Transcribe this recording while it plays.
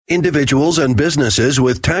Individuals and businesses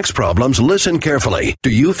with tax problems, listen carefully. Do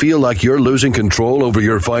you feel like you're losing control over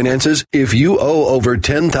your finances? If you owe over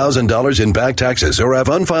 $10,000 in back taxes or have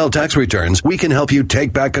unfiled tax returns, we can help you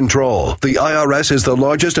take back control. The IRS is the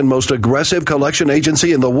largest and most aggressive collection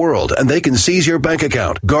agency in the world, and they can seize your bank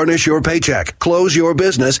account, garnish your paycheck, close your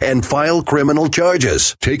business, and file criminal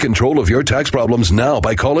charges. Take control of your tax problems now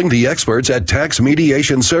by calling the experts at Tax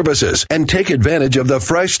Mediation Services and take advantage of the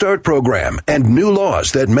Fresh Start program and new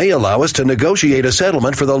laws that may allow us to negotiate a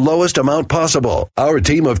settlement for the lowest amount possible. Our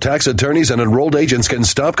team of tax attorneys and enrolled agents can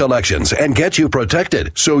stop collections and get you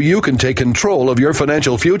protected so you can take control of your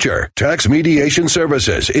financial future. Tax Mediation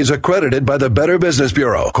Services is accredited by the Better Business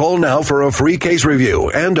Bureau. Call now for a free case review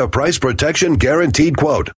and a price protection guaranteed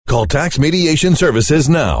quote. Call Tax Mediation Services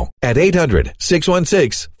now at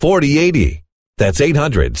 800-616-4080. That's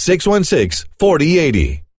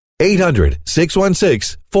 800-616-4080.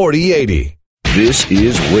 800-616-4080. This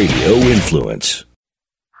is Radio Influence.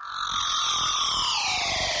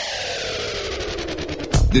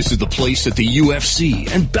 This is the place that the UFC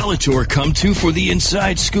and Bellator come to for the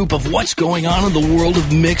inside scoop of what's going on in the world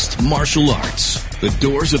of mixed martial arts. The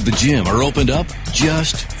doors of the gym are opened up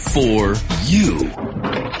just for you.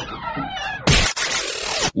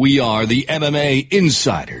 We are the MMA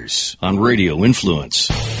Insiders on Radio Influence.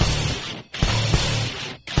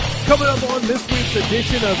 Coming up on this week's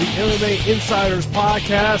edition of the MMA Insiders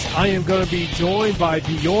podcast, I am going to be joined by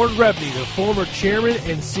Bjorn Rebney, the former chairman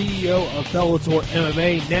and CEO of Bellator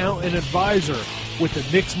MMA, now an advisor with the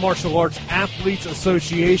Mixed Martial Arts Athletes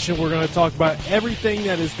Association. We're going to talk about everything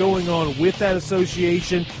that is going on with that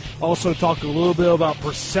association, also talk a little bit about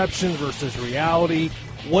perception versus reality.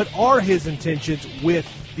 What are his intentions with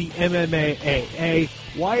the MMAAA?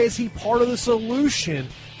 Why is he part of the solution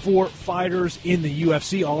for fighters in the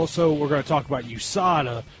UFC? Also, we're going to talk about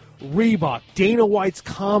USADA, Reebok, Dana White's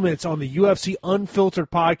comments on the UFC Unfiltered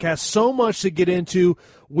podcast. So much to get into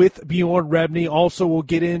with Bjorn Rebney. Also, we'll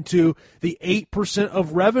get into the 8%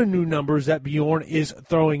 of revenue numbers that Bjorn is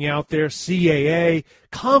throwing out there, CAA,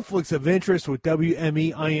 conflicts of interest with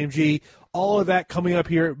WME, IMG, all of that coming up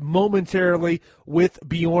here momentarily with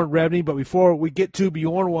Bjorn Rebney. But before we get to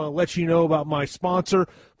Bjorn, I want to let you know about my sponsor,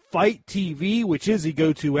 Fight TV, which is the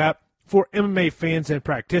go-to app for MMA fans and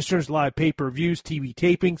practitioners. Live pay-per-views, TV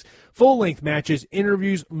tapings, full-length matches,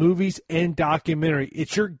 interviews, movies, and documentary.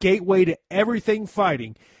 It's your gateway to everything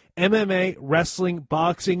fighting, MMA, wrestling,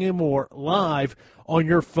 boxing, and more, live on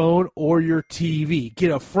your phone or your TV.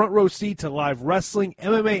 Get a front row seat to live wrestling,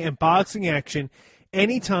 MMA, and boxing action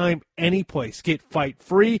anytime, any place. Get Fight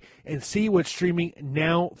free and see what's streaming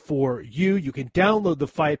now for you. You can download the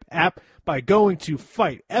Fight app by going to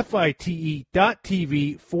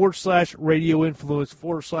FITE.tv/radio influence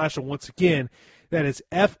 / and once again, that is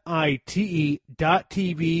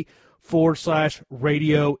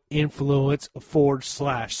FITE.tv/radio influence /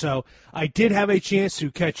 So I did have a chance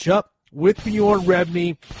to catch up with Bjorn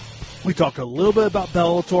Rebney. We talked a little bit about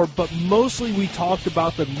Bellator, but mostly we talked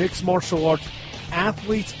about the Mixed Martial Arts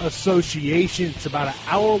Athletes Association. It's about an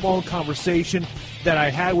hour-long conversation that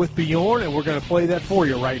I had with Bjorn, and we're going to play that for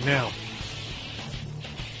you right now.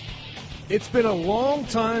 It's been a long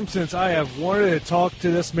time since I have wanted to talk to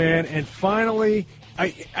this man, and finally,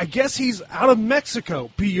 I guess he's out of Mexico.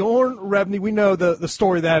 Bjorn Rebney, we know the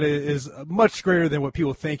story of that is much greater than what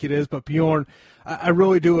people think it is, but Bjorn, I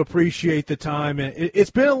really do appreciate the time, and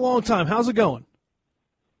it's been a long time. How's it going?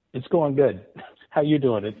 It's going good. How you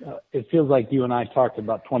doing? It feels like you and I talked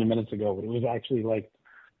about 20 minutes ago, but it was actually like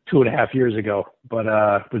 2.5 years ago. But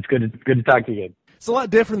it's good to talk to you again. It's a lot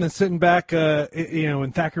different than sitting back,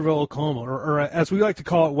 in Thackerville, Oklahoma, or as we like to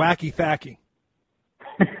call it, wacky thacking.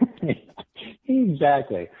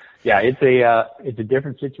 Exactly. Yeah, it's a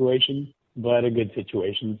different situation, but a good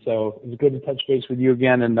situation. So it's good to touch base with you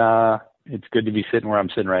again, and it's good to be sitting where I'm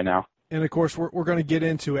sitting right now. And, of course, we're going to get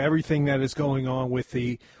into everything that is going on with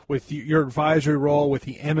your advisory role with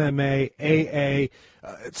the MMA, AA,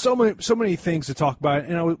 so many things to talk about.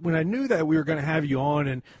 And when I knew that we were going to have you on,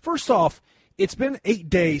 and first off, it's been 8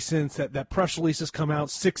 days since that press release has come out,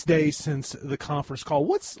 6 days since the conference call.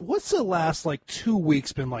 What's the last, 2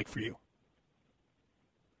 weeks been like for you?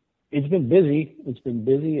 It's been busy. It's been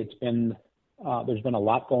there's been a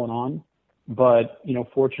lot going on. But,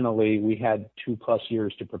 fortunately, we had 2+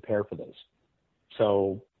 years to prepare for this.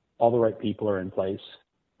 So all the right people are in place.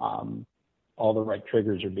 All the right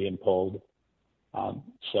triggers are being pulled.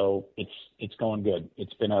 So it's going good.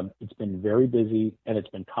 It's been very busy, and it's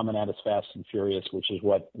been coming at us fast and furious, which is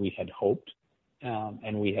what we had hoped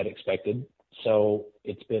and we had expected. So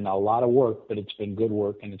it's been a lot of work, but it's been good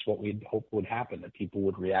work, and it's what we'd hoped would happen, that people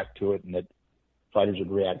would react to it and that fighters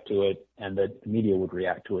would react to it, and that the media would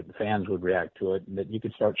react to it, the fans would react to it, and that you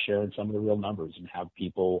could start sharing some of the real numbers and have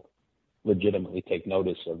people legitimately take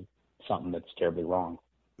notice of something that's terribly wrong.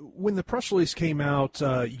 When the press release came out,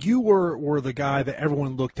 you were the guy that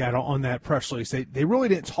everyone looked at on that press release. They really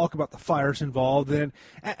didn't talk about the fighters involved. And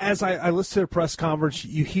as I listened to the press conference,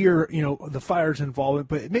 you hear the fighters' involvement,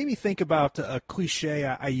 but it made me think about a cliche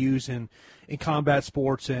I use in combat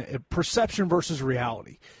sports: perception versus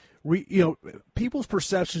reality. People's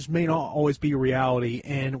perceptions may not always be reality,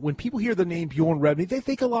 and when people hear the name Bjorn Rebney, they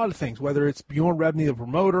think a lot of things, whether it's Bjorn Rebney, the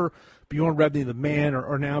promoter, Bjorn Rebney, the man,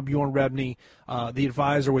 or now Bjorn Rebney, the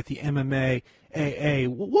advisor with the MMA AA.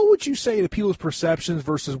 What would you say to people's perceptions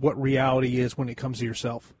versus what reality is when it comes to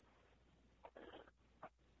yourself?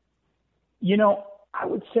 I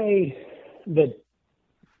would say that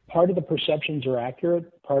part of the perceptions are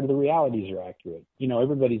accurate, part of the realities are accurate.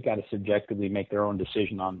 Everybody's got to subjectively make their own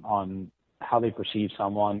decision on how they perceive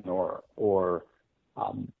someone or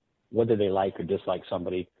whether they like or dislike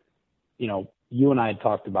somebody. You and I had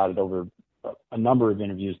talked about it over a number of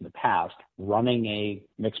interviews in the past. Running a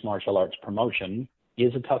mixed martial arts promotion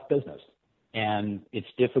is a tough business, and it's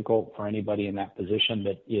difficult for anybody in that position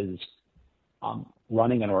that is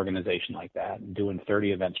running an organization like that and doing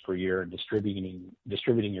 30 events per year and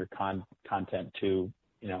distributing your content to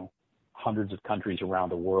hundreds of countries around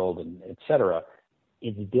the world, and et cetera.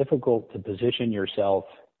 It's difficult to position yourself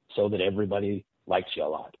so that everybody likes you a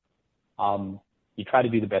lot. You try to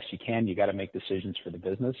do the best you can. You got to make decisions for the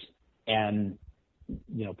business, and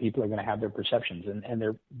people are going to have their perceptions, and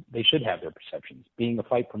they should have their perceptions. Being a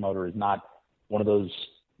fight promoter is not one of those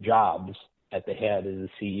jobs at the head as a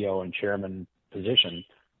CEO and chairman position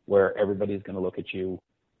where everybody's going to look at you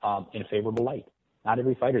in a favorable light. Not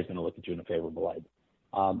every fighter is going to look at you in a favorable light.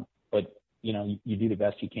 But you do the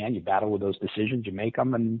best you can. You battle with those decisions. You make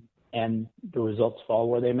them, and the results fall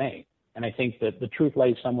where they may. And I think that the truth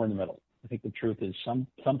lies somewhere in the middle. I think the truth is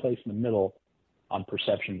someplace in the middle on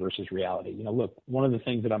perception versus reality. Look, one of the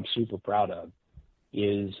things that I'm super proud of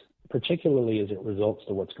is, particularly as it results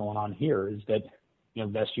to what's going on here, is that the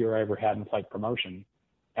best year I ever had in fight promotion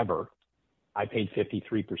ever, I paid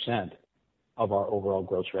 53% of our overall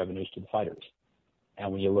gross revenues to the fighters.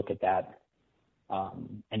 And when you look at that,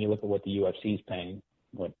 and you look at what the UFC is paying,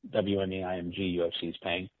 what WME, IMG, UFC is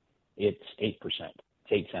paying, it's 8%.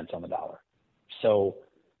 It's 8 cents on the dollar. So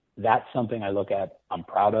that's something I look at, I'm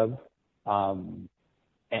proud of, and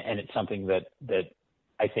it's something that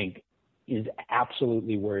I think is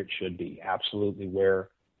absolutely where it should be, absolutely where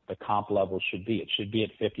the comp level should be. It should be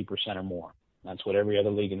at 50% or more. That's what every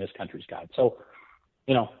other league in this country's got. So,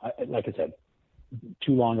 like I said,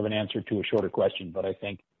 too long of an answer to a shorter question, but I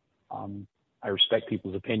think I respect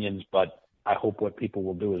people's opinions, but I hope what people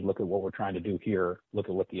will do is look at what we're trying to do here, look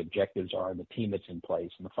at what the objectives are, the team that's in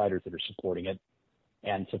place, and the fighters that are supporting it,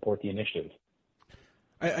 and support the initiative.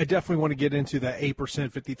 I definitely want to get into that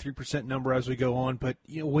 8%, 53% number as we go on. But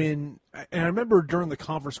and I remember during the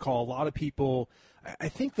conference call, a lot of people, I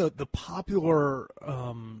think the popular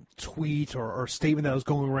tweet or statement that was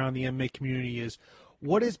going around the MMA community is,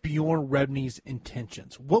 what is Bjorn Rebney's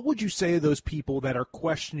intentions? What would you say to those people that are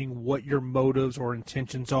questioning what your motives or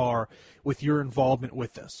intentions are with your involvement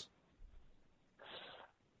with this?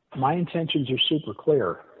 My intentions are super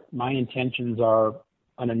clear. My intentions are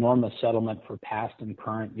an enormous settlement for past and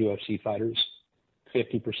current UFC fighters,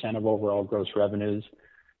 50% of overall gross revenues,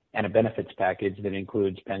 and a benefits package that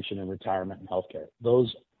includes pension and retirement and healthcare.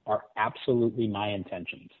 Those are absolutely my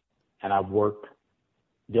intentions. And I've worked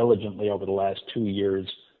diligently over the last 2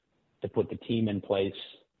 years to put the team in place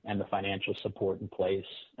and the financial support in place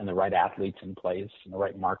and the right athletes in place and the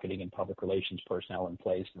right marketing and public relations personnel in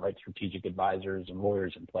place and the right strategic advisors and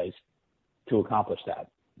lawyers in place to accomplish that.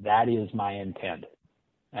 That is my intent.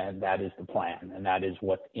 And that is the plan. And that is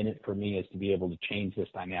what's in it for me, is to be able to change this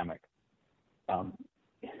dynamic. I've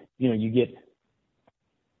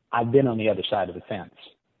been on the other side of the fence.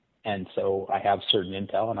 And so I have certain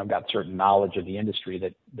intel and I've got certain knowledge of the industry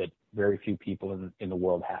that very few people in the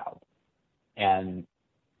world have. And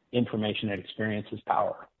information and experience is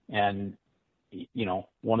power. And,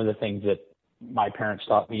 one of the things that my parents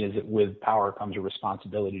taught me is that with power comes a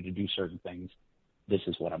responsibility to do certain things. This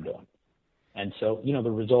is what I'm doing. And so,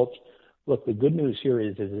 the results, look, the good news here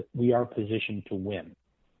is that we are positioned to win.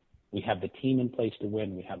 We have the team in place to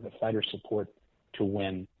win. We have the fighter support to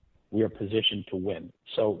win. We are positioned to win.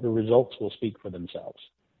 So the results will speak for themselves.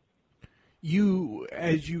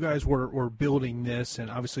 As you guys were building this,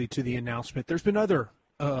 and obviously to the announcement, there's been other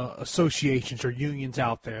associations or unions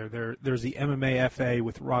out there. There's the MMA FA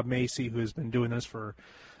with Rob Macy, who has been doing this for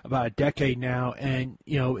about a decade now. And,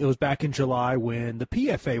 it was back in July when the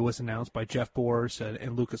PFA was announced by Jeff Boris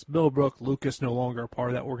and Lucas Millbrook. Lucas no longer a part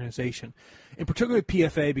of that organization. In particular,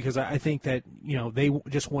 PFA, because I think that, they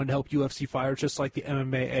just wanted to help UFC fighters just like the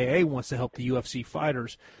MMA wants to help the UFC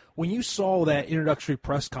fighters. When you saw that introductory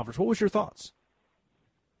press conference, what was your thoughts?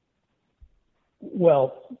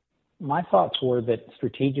 Well, my thoughts were that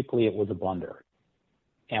strategically it was a blunder.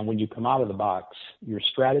 And when you come out of the box, your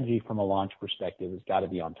strategy from a launch perspective has got to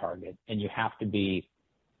be on target. And you have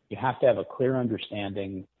to have a clear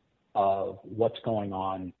understanding of what's going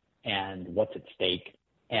on and what's at stake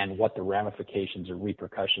and what the ramifications or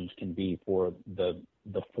repercussions can be for the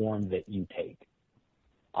form that you take.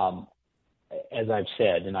 As I've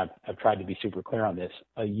said, and I've tried to be super clear on this,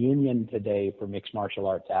 a union today for mixed martial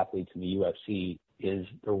arts athletes in the UFC is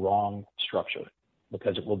the wrong structure,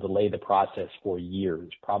 because it will delay the process for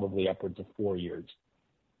years, probably upwards of 4 years.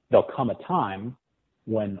 There'll come a time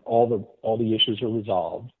when all the issues are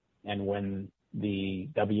resolved, and when the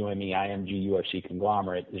WME, IMG, UFC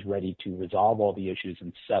conglomerate is ready to resolve all the issues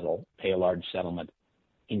and pay a large settlement,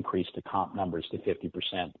 increase the comp numbers to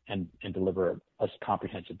 50%, and deliver a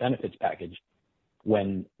comprehensive benefits package,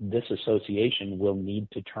 when this association will need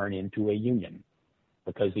to turn into a union,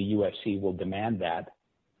 because the UFC will demand that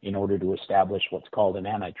in order to establish what's called an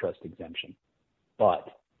antitrust exemption. But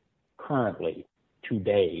currently,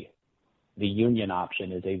 today, the union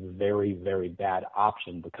option is a very, very bad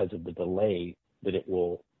option because of the delay that it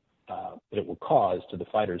will cause to the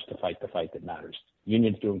fighters to fight the fight that matters.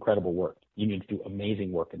 Unions do incredible work. Unions do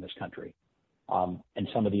amazing work in this country. And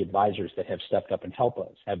some of the advisors that have stepped up and helped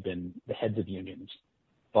us have been the heads of unions.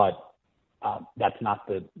 But that's not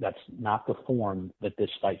the form that this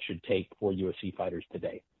fight should take for UFC fighters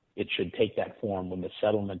today. It should take that form when the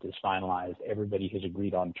settlement is finalized, everybody has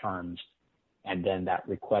agreed on terms, and then that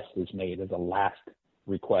request is made as a last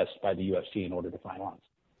request by the UFC in order to finalize.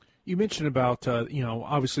 You mentioned about,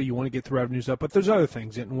 obviously you want to get the revenues up, but there's other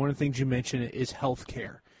things. And one of the things you mentioned is health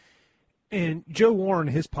care. And Joe Warren,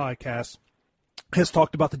 his podcast, has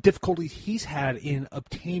talked about the difficulties he's had in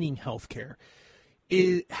obtaining health care.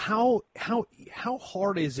 How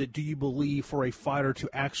hard is it, do you believe, for a fighter to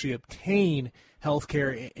actually obtain health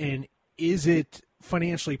care, and is it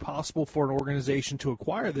financially possible for an organization to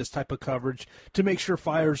acquire this type of coverage to make sure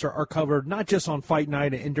fighters are covered not just on fight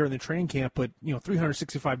night and during the training camp, but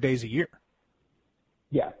 365 days a year?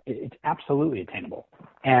 Yeah, it's absolutely attainable,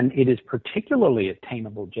 and it is particularly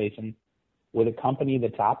attainable, Jason, with a company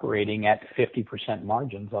that's operating at 50%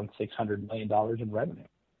 margins on $600 million in revenue.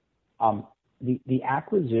 The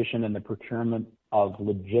acquisition and the procurement of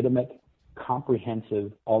legitimate,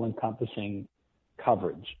 comprehensive, all-encompassing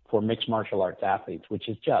coverage for mixed martial arts athletes, which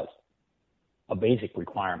is just a basic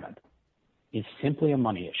requirement, is simply a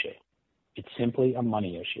money issue. It's simply a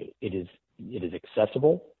money issue. It is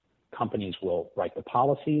accessible. Companies will write the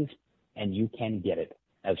policies, and you can get it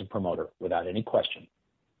as a promoter without any question.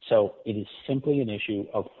 So it is simply an issue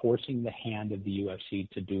of forcing the hand of the UFC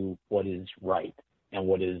to do what is right, and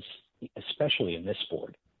what is, especially in this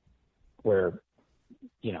sport, where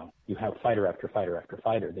you have fighter after fighter after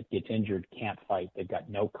fighter that gets injured, can't fight, they've got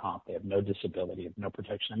no comp, they have no disability, have no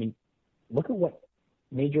protection. I mean, look at what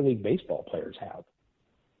Major League Baseball players have.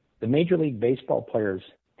 The Major League Baseball players'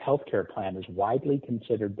 healthcare plan is widely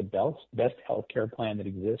considered the best healthcare plan that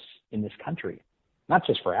exists in this country, not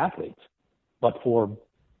just for athletes, but for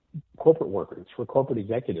corporate workers, for corporate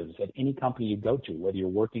executives at any company you go to, whether you're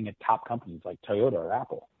working at top companies like Toyota or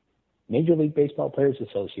Apple. Major League Baseball Players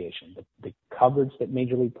Association, the coverage that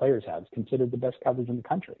Major League players have is considered the best coverage in the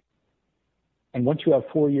country. And once you have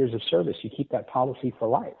 4 years of service, you keep that policy for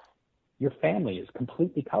life. Your family is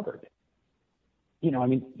completely covered. You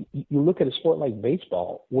look at a sport like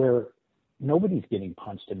baseball where nobody's getting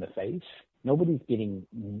punched in the face, nobody's getting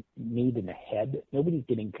kneed in the head, nobody's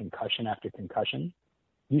getting concussion after concussion.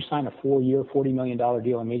 You sign a 4-year, $40 million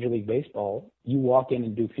deal in Major League Baseball, you walk in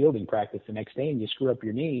and do fielding practice the next day and you screw up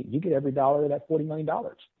your knee, you get every dollar of that $40 million.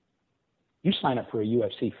 You sign up for a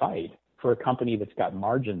UFC fight for a company that's got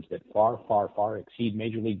margins that far, far, far exceed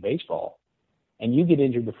Major League Baseball, and you get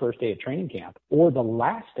injured the first day of training camp or the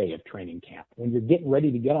last day of training camp when you're getting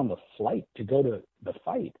ready to get on the flight to go to the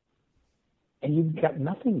fight, and you've got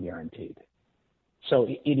nothing guaranteed. So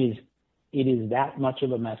it is that much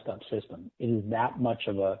of a messed up system. It is that much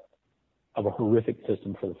of a horrific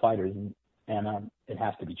system for the fighters, and it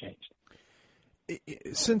has to be changed.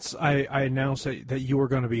 Since I announced that you were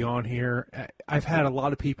going to be on here, I've had a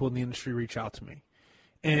lot of people in the industry reach out to me.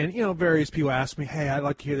 And, various people ask me, hey, I'd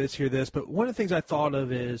like to hear this. But one of the things I thought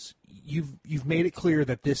of is you've made it clear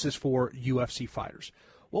that this is for UFC fighters.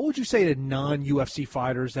 What would you say to non-UFC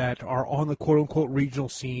fighters that are on the quote-unquote regional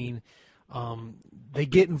scene? They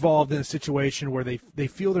get involved in a situation where they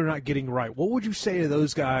feel they're not getting right. What would you say to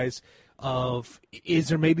those guys? Is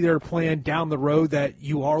there maybe their plan down the road that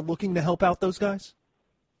you are looking to help out those guys?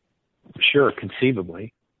 Sure,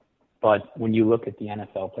 conceivably. But when you look at the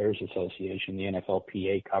NFL Players Association, the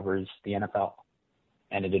NFLPA covers the NFL,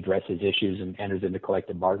 and it addresses issues and enters into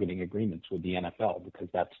collective bargaining agreements with the NFL because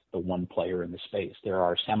that's the one player in the space. There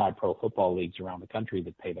are semi-pro football leagues around the country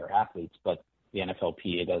that pay their athletes, but the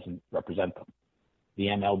NFLPA doesn't represent them. The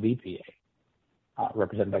MLBPA,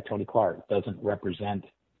 represented by Tony Clark, doesn't represent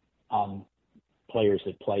players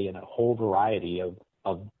that play in a whole variety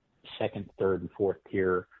of second, third, and fourth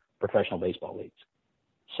tier professional baseball leagues.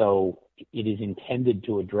 So it is intended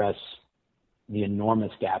to address the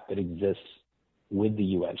enormous gap that exists with the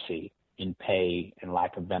UFC in pay and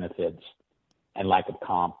lack of benefits and lack of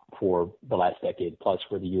comp for the last decade plus,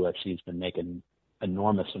 where the UFC has been making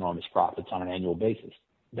enormous profits on an annual basis.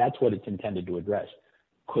 That's what it's intended to address.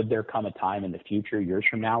 Could there come a time in the future, years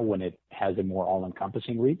from now, when it has a more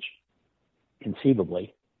all-encompassing reach?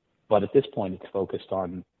 Conceivably. But at this point, it's focused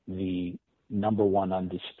on the number one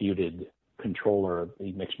undisputed controller of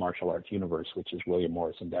the mixed martial arts universe, which is William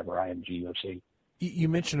Morris Endeavor, IMG UFC. You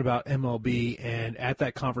mentioned about MLB, and at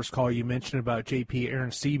that conference call, you mentioned about JP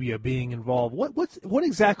Arancibia being involved. What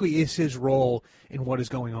exactly is his role in what is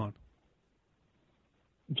going on?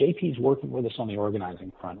 JP's working with us on the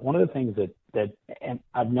organizing front. One of the things that and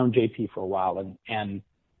I've known JP for a while, and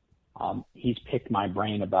he's picked my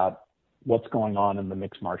brain about what's going on in the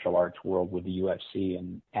mixed martial arts world with the UFC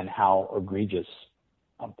and how egregious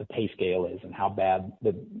the pay scale is and how bad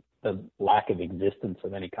the lack of existence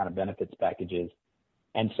of any kind of benefits package is.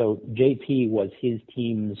 And so JP was his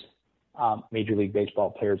team's Major League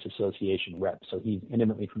Baseball Players Association rep. So he's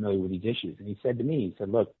intimately familiar with these issues. And he said to me, he said,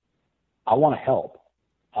 look, I want to help.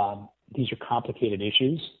 These are complicated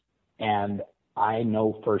issues, and I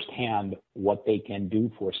know firsthand what they can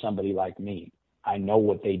do for somebody like me. I know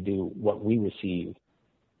what they do, what we receive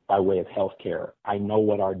by way of health care. I know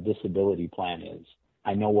what our disability plan is.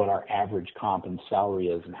 I know what our average comp and salary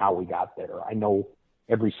is and how we got there. I know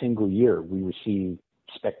every single year we receive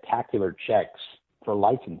spectacular checks for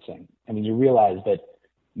licensing. I mean, you realize that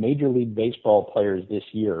Major League Baseball players this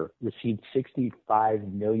year received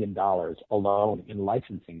 $65 million alone in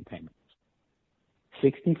licensing payments.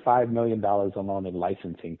 $65 million alone in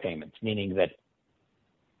licensing payments, meaning that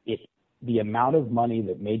the amount of money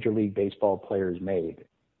that Major League Baseball players made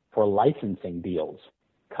for licensing deals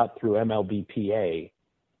cut through MLBPA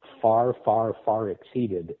far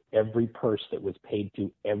exceeded every purse that was paid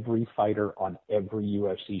to every fighter on every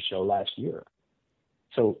UFC show last year.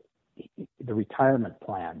 So the retirement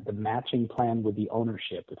plan, the matching plan with the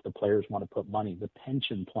ownership, if the players want to put money, the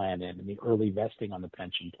pension plan in and the early vesting on the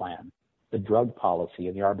pension plan, the drug policy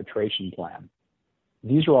and the arbitration plan.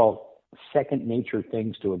 These are all second nature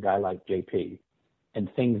things to a guy like JP,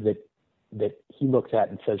 and things that he looks at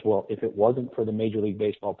and says, well, if it wasn't for the Major League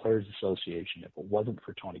Baseball Players Association, if it wasn't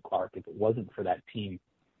for Tony Clark, if it wasn't for that team,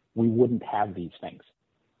 we wouldn't have these things.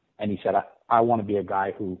 And he said, I want to be a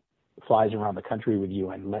guy who flies around the country with you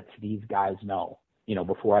and lets these guys know,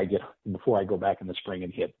 before I go back in the spring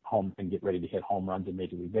and hit home and get ready to hit home runs in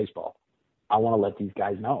Major League Baseball. I want to let these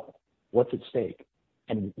guys know what's at stake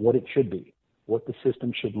and what it should be, what the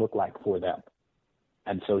system should look like for them.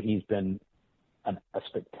 And so he's been a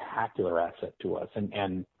spectacular asset to us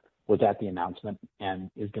and was at the announcement and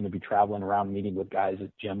is going to be traveling around meeting with guys at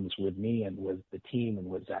gyms with me and with the team and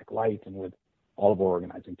with Zach Light and with all of our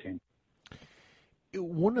organizing team.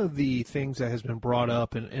 One of the things that has been brought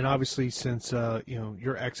up, and obviously since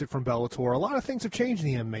your exit from Bellator, a lot of things have changed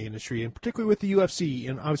in the MMA industry, and particularly with the UFC.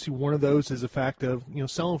 And obviously one of those is the fact of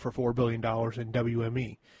selling for $4 billion in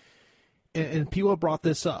WME. And people have brought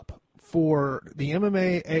this up. For the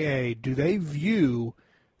MMA do they view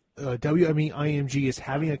WME IMG as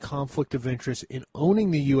having a conflict of interest in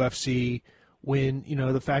owning the UFC when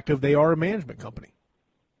the fact of they are a management company?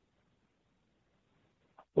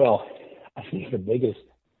 Well, I think the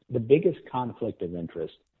biggest conflict of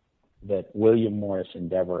interest that William Morris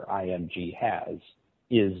Endeavor IMG has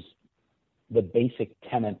is the basic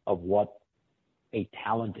tenet of what a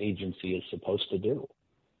talent agency is supposed to do.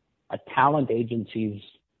 A talent agency's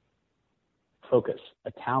focus,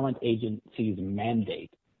 a talent agency's mandate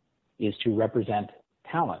is to represent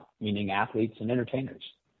talent, meaning athletes and entertainers,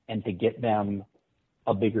 and to get them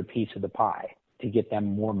a bigger piece of the pie, to get them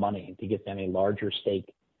more money, to get them a larger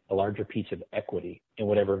stake, a larger piece of equity in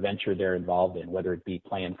whatever venture they're involved in, whether it be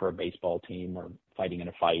playing for a baseball team or fighting in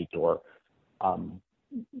a fight or,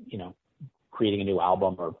 creating a new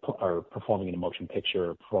album or performing in a motion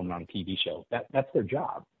picture or performing on a TV show. That's their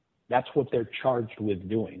job. That's what they're charged with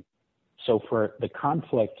doing. So for the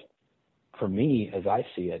conflict, for me, as I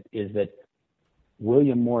see it, is that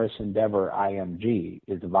William Morris Endeavor IMG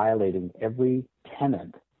is violating every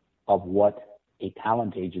tenet of what a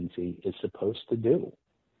talent agency is supposed to do.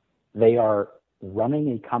 They are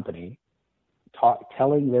running a company,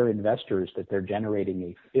 telling their investors that they're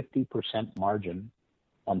generating a 50% margin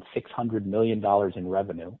on $600 million in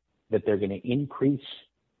revenue, that they're going to increase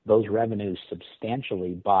those revenues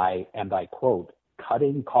substantially by, and I quote,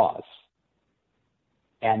 cutting costs.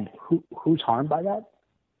 And who's harmed by that?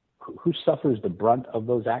 Who suffers the brunt of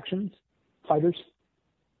those actions? Fighters?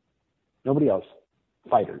 Nobody else.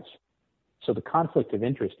 Fighters. So the conflict of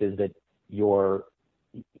interest is that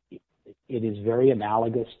it is very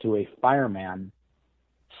analogous to a fireman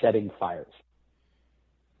setting fires.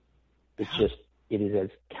 It is as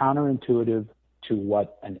counterintuitive to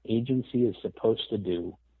what an agency is supposed to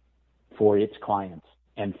do for its clients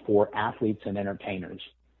and for athletes and entertainers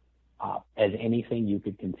as anything you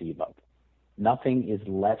could conceive of. Nothing is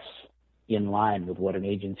less in line with what an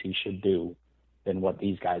agency should do than what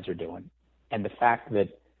these guys are doing. And the fact that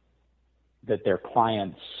their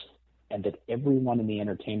clients and that everyone in the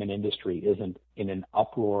entertainment industry isn't in an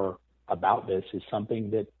uproar about this is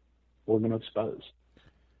something that we're going to expose.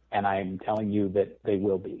 And I'm telling you that they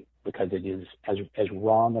will be, because it is as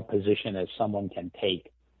wrong a position as someone can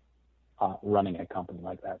take running a company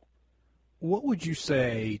like that. What would you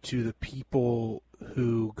say to the people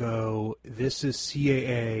who go, this is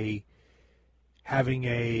CAA having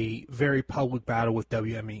a very public battle with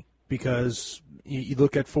WME? Because you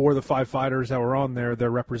look at 4 of the 5 fighters that were on there,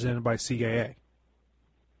 they're represented by CAA.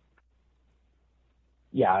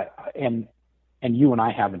 Yeah, and you and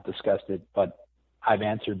I haven't discussed it, but I've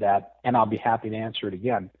answered that, and I'll be happy to answer it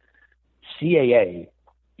again. CAA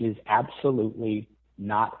is absolutely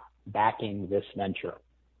not backing this venture.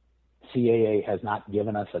 CAA has not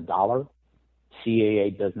given us $1.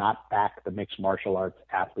 CAA does not back the Mixed Martial Arts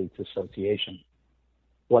Athletes Association.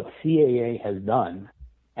 What CAA has done,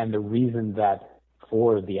 and the reason that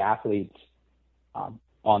 4 of the athletes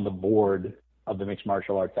on the board of the Mixed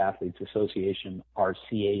Martial Arts Athletes Association are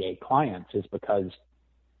CAA clients, is because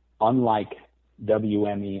unlike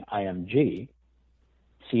WME IMG,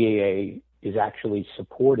 CAA is actually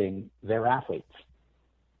supporting their athletes.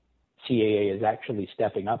 CAA is actually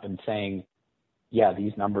stepping up and saying, yeah,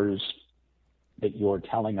 these numbers that you're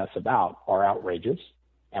telling us about are outrageous,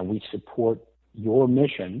 and we support your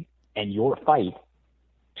mission and your fight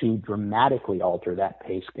to dramatically alter that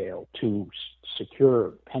pay scale, to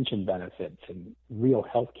secure pension benefits and real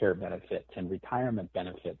health care benefits and retirement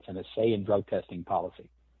benefits and a say in drug testing policy.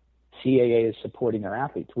 CAA is supporting their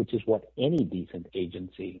athletes, which is what any decent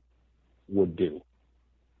agency would do.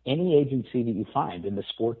 Any agency that you find in the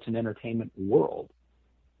sports and entertainment world,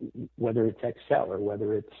 whether it's Excel or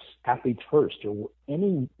whether it's Athletes First or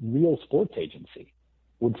any real sports agency,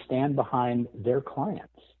 would stand behind their clients.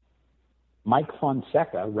 Mike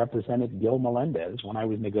Fonseca represented Gil Melendez when I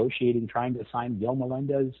was negotiating trying to sign Gil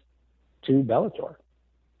Melendez to Bellator.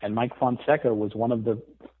 And Mike Fonseca was one of the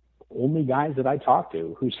only guys that I talked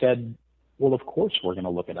to who said, well, of course we're going to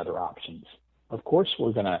look at other options. Of course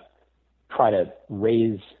we're going to try to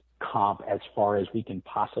raise comp as far as we can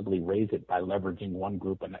possibly raise it by leveraging one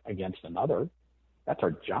group against another. That's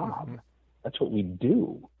our job. Mm-hmm. That's what we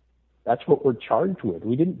do. That's what we're charged with.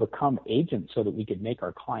 We didn't become agents so that we could make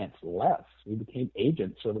our clients less. We became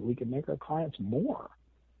agents so that we could make our clients more.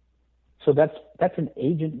 So that's an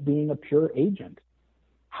agent being a pure agent.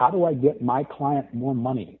 How do I get my client more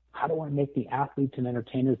money? How do I make the athletes and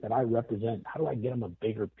entertainers that I represent, how do I get them a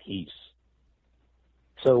bigger piece?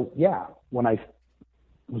 So, yeah, when I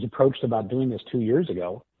was approached about doing this 2 years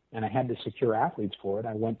ago and I had to secure athletes for it,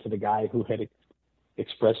 I went to the guy who had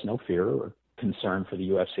expressed no fear or concern for the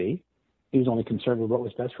UFC. He was only concerned with what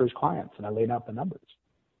was best for his clients, and I laid out the numbers.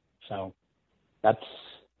 So that's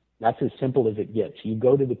as simple as it gets. You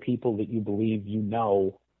go to the people that you believe you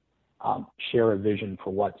know share a vision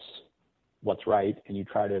for what's right, and you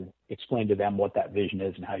try to explain to them what that vision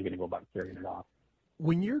is and how you're going to go about carrying it off.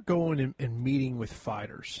 When you're going and meeting with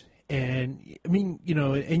fighters, and I mean,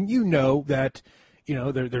 and that,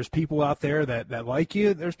 there's people out there that like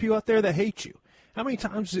you, there's people out there that hate you. How many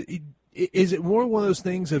times is it more one of those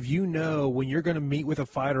things of, when you're going to meet with a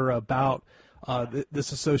fighter about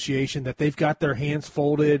this association, that they've got their hands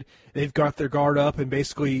folded, they've got their guard up, and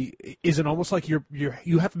basically, is it almost like you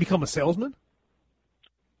have to become a salesman?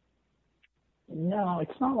 No,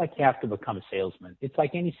 it's not like you have to become a salesman. It's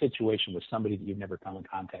like any situation with somebody that you've never come in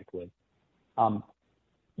contact with.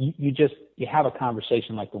 you have a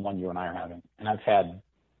conversation like the one you and I are having. And I've had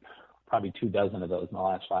probably 24 of those in the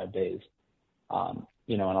last 5 days.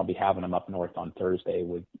 And I'll be having them up north on Thursday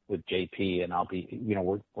with JP, and I'll be,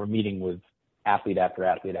 we're meeting with athlete after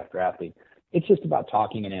athlete after athlete. It's just about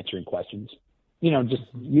talking and answering questions.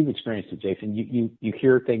 You've experienced it, Jason. You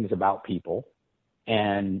hear things about people,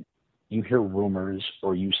 and you hear rumors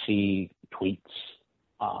or you see tweets,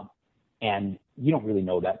 and you don't really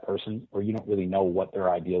know that person, or you don't really know what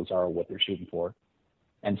their ideals are or what they're shooting for.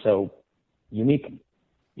 And so you meet them.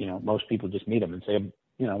 Most people just meet them and say,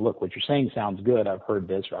 look, what you're saying sounds good. I've heard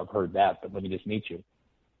this or I've heard that, but let me just meet you.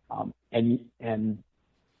 And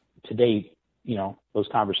to date, those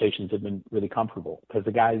conversations have been really comfortable, because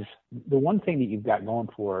the one thing that you've got going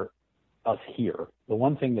for us here, the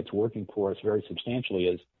one thing that's working for us very substantially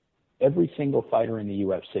is every single fighter in the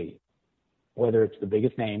UFC, whether it's the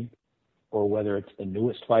biggest name or whether it's the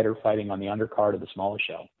newest fighter fighting on the undercard of the smallest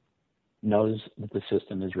show, knows that the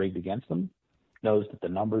system is rigged against them, knows that the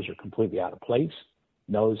numbers are completely out of place,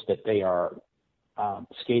 knows that they are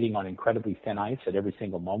skating on incredibly thin ice at every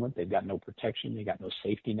single moment. They've got no protection. They've got no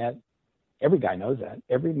safety net. Every guy knows that.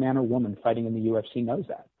 Every man or woman fighting in the UFC knows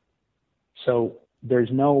that. So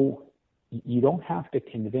you don't have to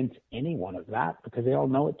convince anyone of that, because they all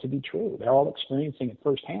know it to be true. They're all experiencing it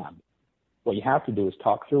firsthand. What you have to do is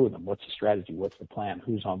talk through with them. What's the strategy? What's the plan?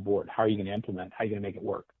 Who's on board? How are you going to implement? How are you going to make it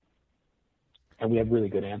work? And we have really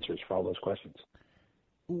good answers for all those questions.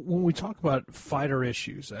 When we talk about fighter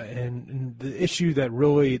issues, and the issue that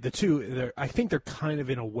really, the two, I think they're kind of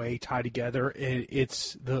in a way tied together.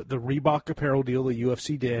 It's the Reebok apparel deal the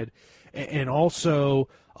UFC did, and also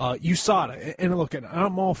USADA. And look,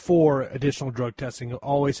 I'm all for additional drug testing,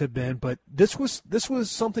 always have been, but this was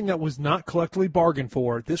something that was not collectively bargained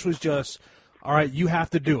for. This was just, all right, you have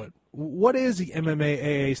to do it. What is the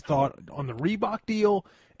MMA's thought on the Reebok deal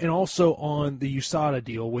and also on the USADA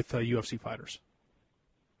deal with UFC fighters?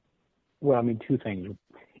 Well, two things,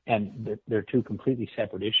 and they're two completely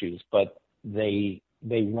separate issues, but they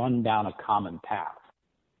run down a common path.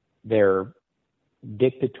 They're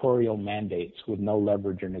dictatorial mandates with no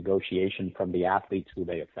leverage or negotiation from the athletes who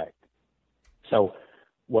they affect. So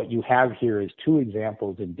what you have here is two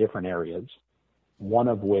examples in different areas, one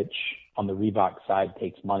of which on the Reebok side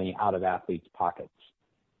takes money out of athletes' pockets,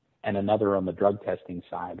 and another on the drug testing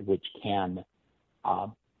side, which can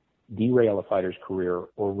derail a fighter's career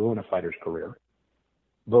or ruin a fighter's career,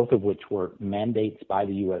 both of which were mandates by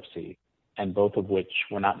the UFC, and both of which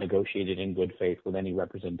were not negotiated in good faith with any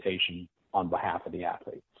representation on behalf of the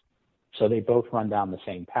athletes. So they both run down the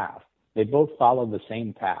same path. They both follow the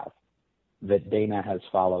same path that Dana has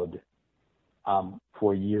followed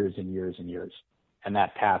for years and years and years. And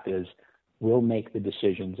that path is, we'll make the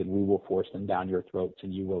decisions and we will force them down your throats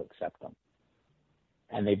and you will accept them.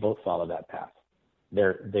 And they both follow that path.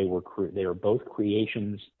 They were both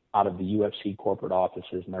creations out of the UFC corporate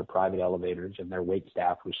offices and their private elevators and their wait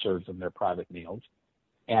staff who serves them their private meals.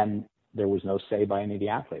 And there was no say by any of the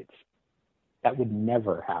athletes. That would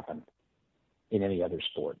never happen in any other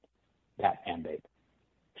sport, that mandate.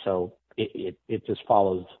 So it just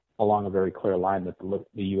follows along a very clear line that the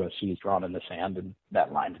UFC has drawn in the sand, and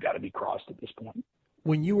that line's got to be crossed at this point.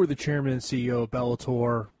 When you were the chairman and CEO of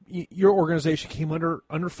Bellator, your organization came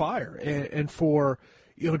under fire, and for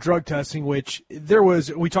drug testing, which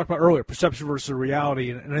we talked about earlier, perception versus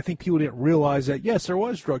reality, and I think people didn't realize that, yes, there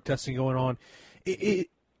was drug testing going on.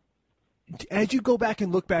 As you go back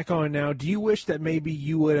and look back on it now, do you wish that maybe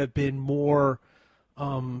you would have been more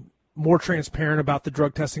transparent about the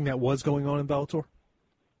drug testing that was going on in Bellator?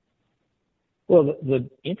 Well, the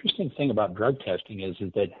interesting thing about drug testing is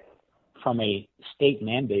that from a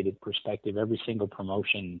state-mandated perspective, every single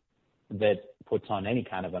promotion that puts on any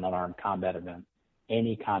kind of an unarmed combat event,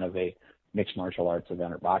 any kind of a mixed martial arts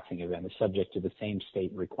event or boxing event, is subject to the same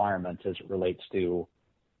state requirements as it relates to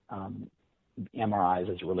MRIs,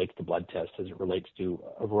 as it relates to blood tests, as it relates to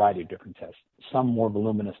a variety of different tests. Some more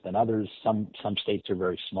voluminous than others. Some states are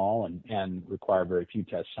very small and require very few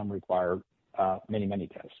tests. Some require many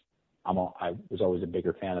tests. I was always a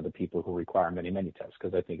bigger fan of the people who require many tests,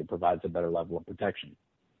 because I think it provides a better level of protection.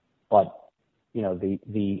 But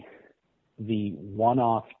the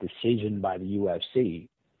one-off decision by the UFC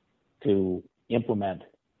to implement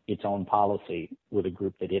its own policy with a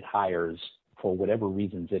group that it hires for whatever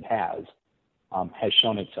reasons it has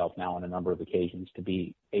shown itself now on a number of occasions to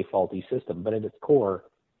be a faulty system. But at its core,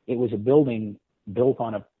 it was a building built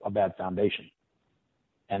on a bad foundation,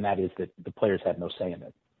 and that is that the players had no say in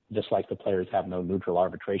it. Just like the players have no neutral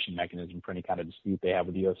arbitration mechanism for any kind of dispute they have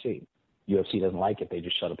with the UFC. UFC doesn't like it. They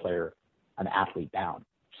just shut an athlete down.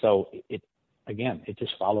 So again, it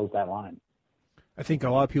just follows that line. I think a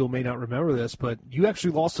lot of people may not remember this, but you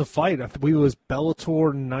actually lost a fight. I believe it was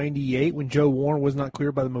Bellator 98 when Joe Warren was not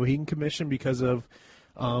cleared by the Mohegan Commission because of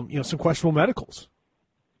some questionable medicals.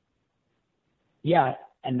 Yeah,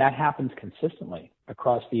 and that happens consistently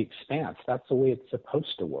across the expanse. That's the way it's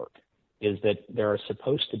supposed to work, is that there are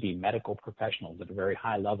supposed to be medical professionals at a very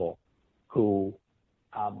high level who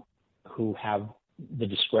have the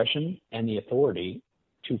discretion and the authority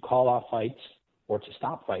to call off fights or to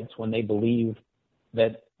stop fights when they believe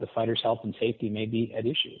that the fighter's health and safety may be at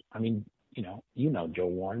issue. I mean, Joe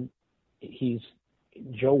Warren.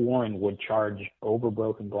 Joe Warren would charge over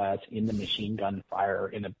broken glass in the machine gun fire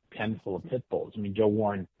in a pen full of pit bulls. I mean, Joe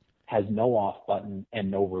Warren has no off button and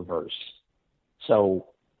no reverse. So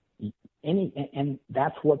and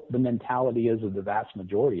that's what the mentality is of the vast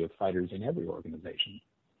majority of fighters in every organization.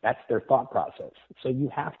 That's their thought process. So you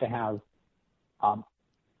have to have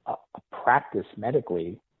a practice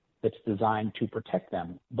medically that's designed to protect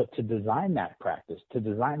them. But to design that practice, to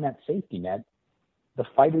design that safety net, the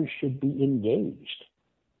fighters should be engaged.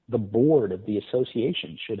 The board of the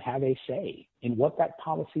association should have a say in what that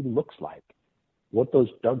policy looks like, what those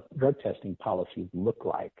drug testing policies look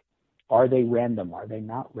like. Are they random? Are they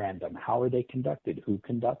not random? How are they conducted? Who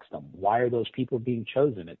conducts them? Why are those people being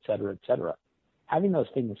chosen, et cetera, et cetera? Having those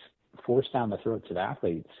things forced down the throats of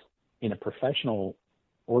athletes in a professional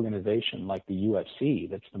organization like the UFC,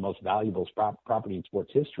 that's the most valuable property in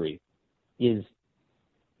sports history, is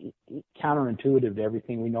counterintuitive to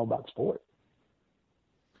everything we know about sport.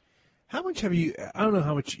 How much have you, I don't know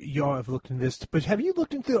how much y'all have looked into this, but have you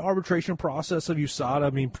looked into the arbitration process of USADA? I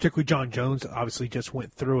mean, particularly John Jones obviously just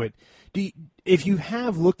went through it. If you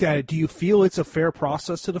have looked at it, do you feel it's a fair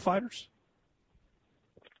process to the fighters?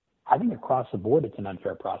 I think across the board it's an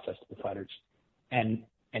unfair process to the fighters. And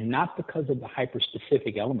not because of the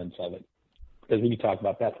hyper-specific elements of it, because we could talk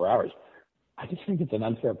about that for hours. I just think it's an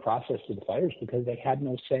unfair process to the fighters because they had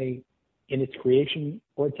no say in its creation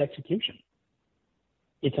or its execution.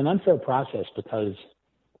 It's an unfair process because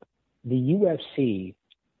the UFC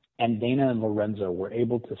and Dana and Lorenzo were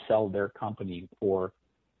able to sell their company for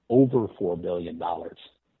over $4 billion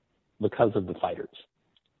because of the fighters.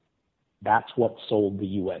 That's what sold the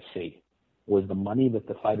UFC, was the money that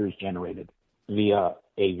the fighters generated via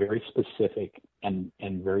a very specific and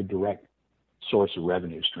very direct source of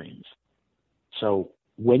revenue streams. So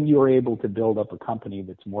when you're able to build up a company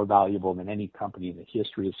that's more valuable than any company in the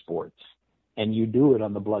history of sports, and you do it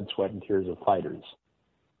on the blood, sweat, and tears of fighters,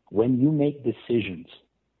 when you make decisions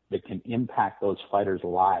that can impact those fighters'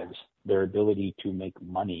 lives, their ability to make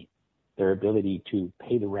money, their ability to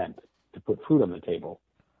pay the rent, to put food on the table,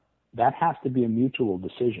 that has to be a mutual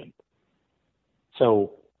decision.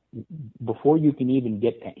 So before you can even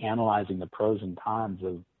get to analyzing the pros and cons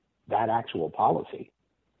of that actual policy,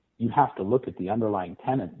 you have to look at the underlying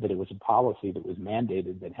tenet that it was a policy that was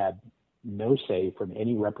mandated that had no say from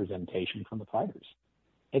any representation from the fighters.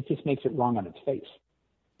 It just makes it wrong on its face.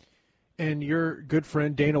 And your good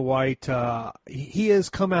friend Dana White, he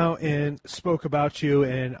has come out and spoke about you,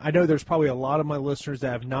 and I know there's probably a lot of my listeners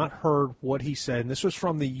that have not heard what he said, and this was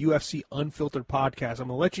from the UFC Unfiltered podcast. I'm going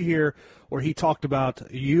to let you hear where he talked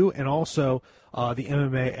about you and also the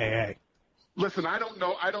MMA AA. Listen, I don't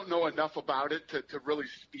know enough about it to really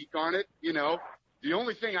speak on it, you know. The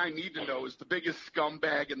only thing I need to know is the biggest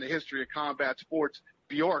scumbag in the history of combat sports,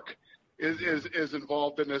 Bjork, is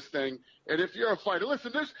involved in this thing. And if you're a fighter,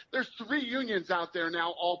 listen, there's 3 unions out there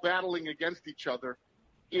now all battling against each other.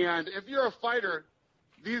 And if you're a fighter,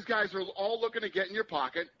 these guys are all looking to get in your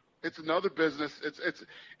pocket. It's another business.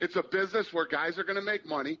 It's a business where guys are going to make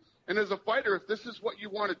money. And as a fighter, if this is what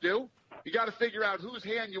you want to do, you got to figure out whose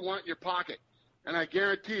hand you want in your pocket. And I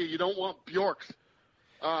guarantee you don't want Bjork's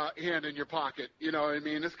hand in your pocket. You know what I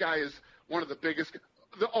mean? This guy is one of the biggest.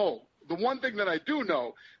 The one thing that I do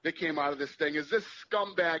know that came out of this thing is this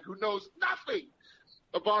scumbag who knows nothing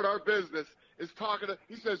about our business is talking to,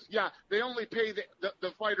 he says, yeah, they only pay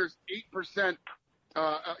the fighters 8%,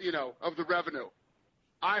 of the revenue.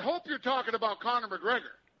 I hope you're talking about Conor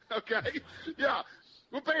McGregor. Okay. Yeah.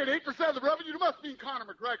 We're paying 8% of the revenue. You must mean Conor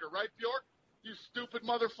McGregor, right, Bjork? You stupid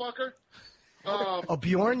motherfucker.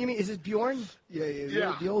 Bjorn, you mean? Is it Bjorn?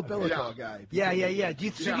 Yeah. The old Bellator guy. Yeah. Do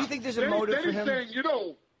you think there's a motive for him? Saying,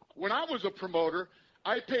 when I was a promoter,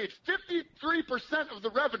 I paid 53% of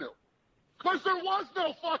the revenue. Because there was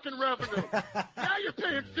no fucking revenue. Now you're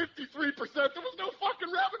paying 53%. There was no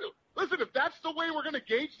fucking revenue. Listen, if that's the way we're going to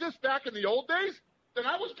gauge this back in the old days, then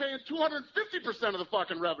I was paying 250% of the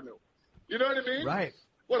fucking revenue. You know what I mean? Right.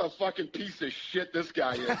 what a fucking piece of shit this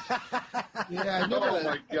guy is. Yeah, I know. Oh,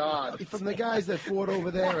 my God. From the guys that fought over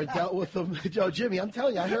there and dealt with them. Joe, Jimmy, I'm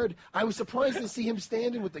telling you, I was surprised to see him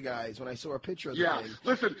standing with the guys when I saw a picture of the game.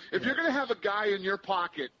 Listen, if you're going to have a guy in your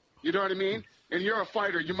pocket, you know what I mean, and you're a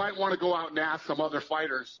fighter, you might want to go out and ask some other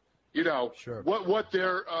fighters, what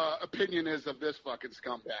their opinion is of this fucking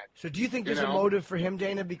scumbag. So do you think there's a motive for him,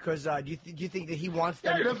 Dana? Because do you think that he wants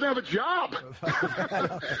them? Yeah, he doesn't have a job.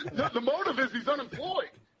 The motive is he's unemployed.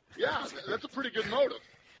 Yeah, that's a pretty good motive.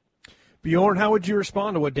 Bjorn, how would you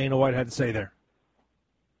respond to what Dana White had to say there?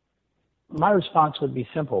 My response would be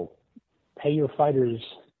simple. Pay your fighters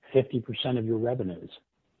 50% of your revenues,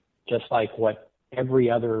 just like what every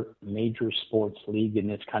other major sports league in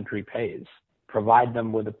this country pays. Provide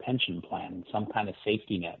them with a pension plan, some kind of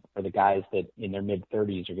safety net for the guys that in their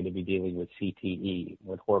mid-30s are going to be dealing with CTE,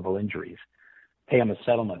 with horrible injuries. Pay them a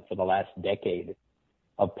settlement for the last decade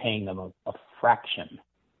of paying them a fraction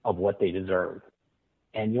of what they deserve.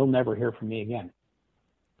 And you'll never hear from me again.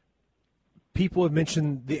 People have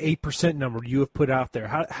mentioned the 8% number you have put out there.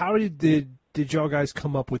 How did y'all guys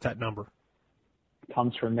come up with that number? It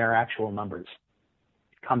comes from their actual numbers.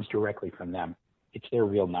 It comes directly from them. It's their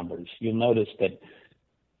real numbers. You'll notice that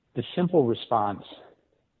the simple response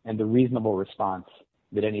and the reasonable response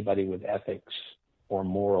that anybody with ethics or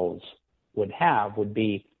morals would have would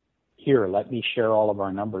be, here, let me share all of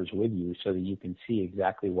our numbers with you so that you can see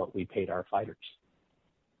exactly what we paid our fighters.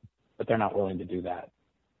 But they're not willing to do that.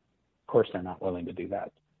 Of course they're not willing to do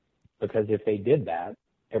that. Because if they did that,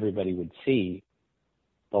 everybody would see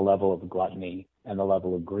the level of gluttony and the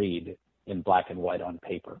level of greed in black and white on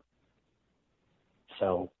paper.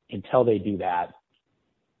 So until they do that,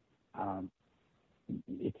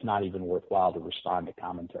 it's not even worthwhile to respond to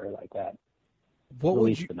commentary like that.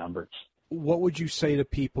 Release the numbers. What would you say to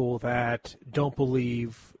people that don't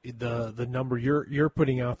believe the number you're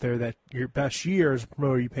putting out there, that your best year as a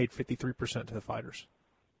promoter you paid 53% to the fighters?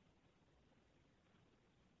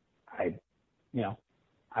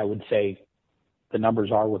 I would say the numbers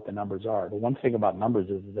are what the numbers are. The one thing about numbers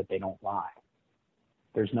is that they don't lie.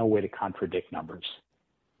 There's no way to contradict numbers.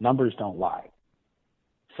 Numbers don't lie.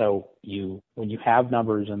 So when you have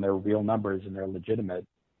numbers and they're real numbers and they're legitimate,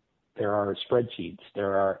 there are spreadsheets,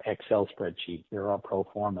 there are Excel spreadsheets, there are pro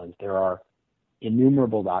formas, there are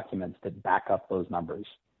innumerable documents that back up those numbers.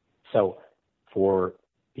 So for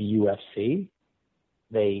the UFC,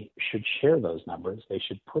 they should share those numbers. They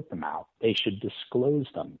should put them out. They should disclose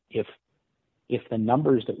them. If the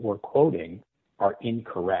numbers that we're quoting are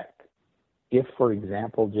incorrect, if, for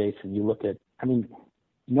example, Jason, you look at,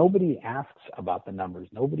 nobody asks about the numbers.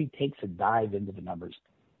 Nobody takes a dive into the numbers.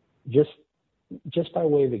 Just by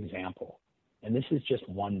way of example, and this is just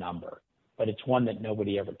one number, but it's one that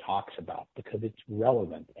nobody ever talks about because it's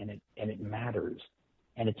relevant and it matters,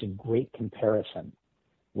 and it's a great comparison.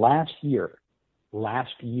 Last year,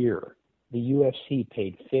 the UFC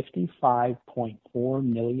paid $55.4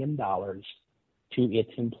 million to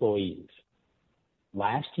its employees.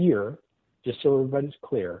 Last year, just so everybody's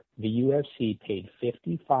clear, the UFC paid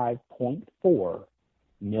 $55.4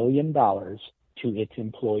 million to its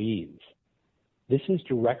employees. This is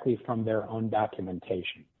directly from their own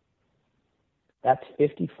documentation. That's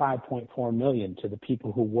 $55.4 million to the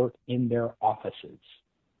people who work in their offices,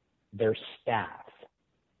 their staff.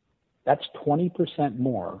 That's 20%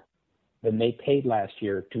 more than they paid last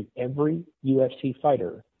year to every UFC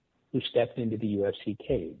fighter who stepped into the UFC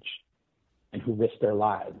cage and who risked their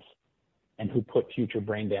lives and who put future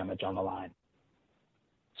brain damage on the line.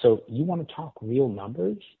 So you want to talk real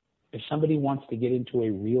numbers? If somebody wants to get into a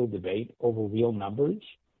real debate over real numbers,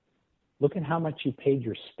 look at how much you paid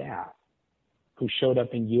your staff who showed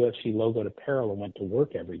up in UFC logoed apparel and went to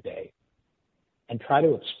work every day, and try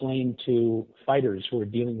to explain to fighters who are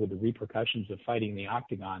dealing with the repercussions of fighting in the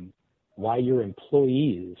octagon why your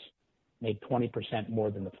employees made 20% more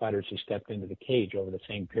than the fighters who stepped into the cage over the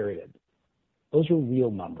same period. Those are real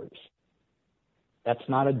numbers. That's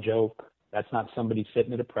not a joke. That's not somebody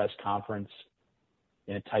sitting at a press conference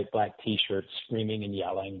in a tight black T-shirt screaming and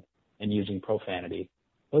yelling and using profanity.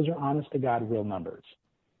 Those are honest-to-God real numbers.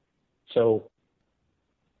 So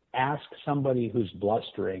ask somebody who's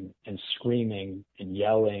blustering and screaming and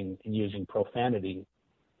yelling and using profanity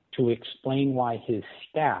to explain why his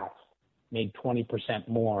staff made 20%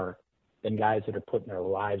 more than guys that are putting their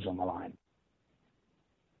lives on the line.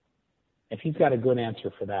 If he's got a good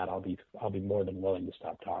answer for that, I'll be more than willing to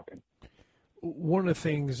stop talking. One of the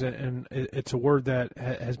things, and it's a word that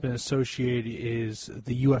has been associated, is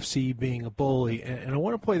the UFC being a bully. And I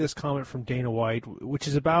want to play this comment from Dana White, which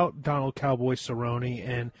is about Donald Cowboy Cerrone,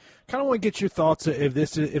 and kind of want to get your thoughts if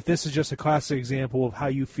this is just a classic example of how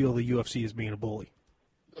you feel the UFC is being a bully.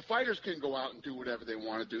 The fighters can go out and do whatever they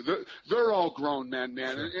want to do. They're all grown men,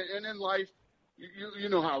 man. Sure. And in life, you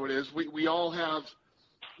know how it is. We all have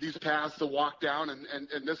these paths to walk down,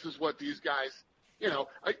 and this is what these guys. You know,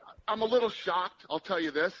 I'm a little shocked, I'll tell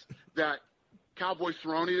you this, that Cowboy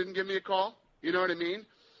Cerrone didn't give me a call. You know what I mean?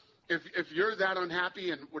 If you're that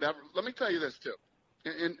unhappy and whatever, let me tell you this too,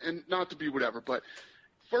 and not to be whatever, but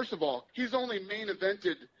first of all, he's only main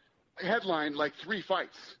evented, headlined like 3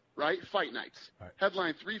 fights, right? Fight nights. Right.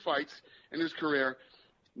 Headlined 3 fights in his career.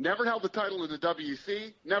 Never held the title in the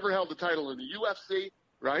WEC, never held the title in the UFC,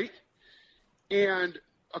 right? And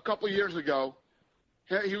a couple of years ago,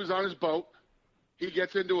 he was on his boat. He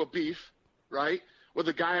gets into a beef, right, with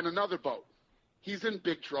a guy on another boat. He's in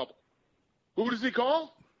big trouble. Who does he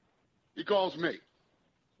call? He calls me.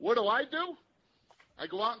 What do? I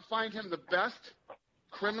go out and find him the best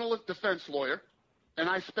criminal defense lawyer, and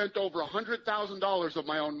I spent over $100,000 of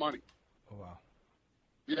my own money. Oh, wow.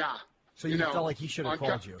 Yeah. So you felt like he should have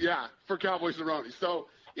called you. Yeah, for Cowboy Cerrone. So,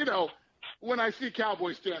 when I see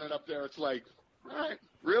Cowboy standing up there, it's like, all right,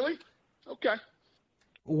 really? Okay.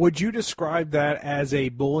 Would you describe that as a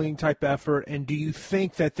bullying type effort, and do you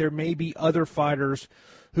think that there may be other fighters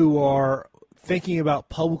who are thinking about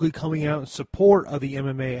publicly coming out in support of the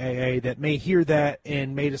MMA AA that may hear that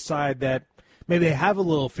and may decide that maybe they have a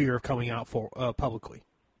little fear of coming out for publicly?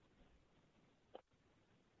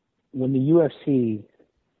 When the UFC,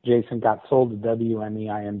 Jason, got sold to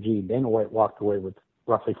WME-IMG, Dana White walked away with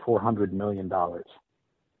roughly $400 million.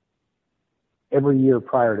 Every year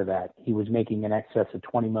prior to that, he was making in excess of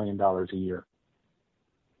 $20 million a year.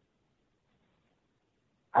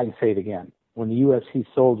 I can say it again. When the UFC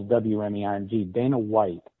sold to WME-IMG, Dana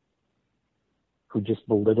White, who just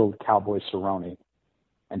belittled Cowboy Cerrone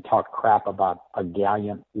and talked crap about a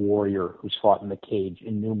gallant warrior who's fought in the cage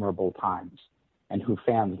innumerable times and who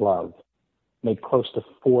fans love, made close to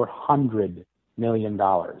 $400 million.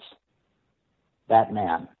 That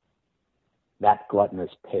man, that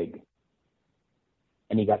gluttonous pig.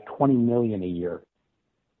 And he got $20 million a year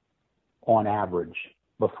on average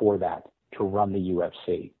before that to run the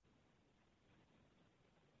UFC.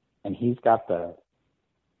 And he's got the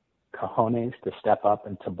cojones to step up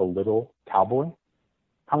and to belittle Cowboy.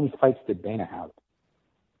 How many fights did Dana have?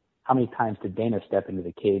 How many times did Dana step into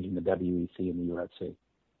the cage in the WEC and the UFC?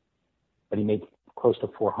 But he made close to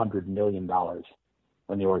 $400 million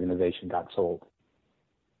when the organization got sold.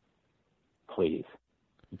 Please.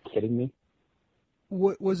 Are you kidding me?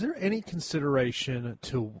 Was there any consideration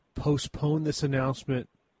to postpone this announcement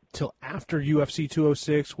till after UFC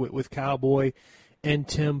 206 with Cowboy and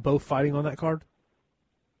Tim both fighting on that card?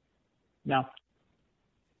 No.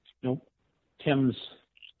 Nope.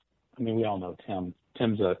 We all know Tim.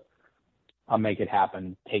 Tim's I'll make it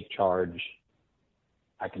happen, take charge.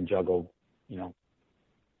 I can juggle,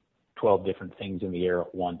 12 different things in the air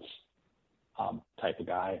at once type of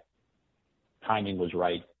guy. Timing was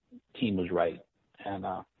right. Team was right. And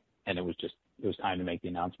it was time to make the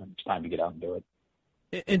announcement. It's time to get out and do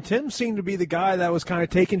it. And Tim seemed to be the guy that was kind of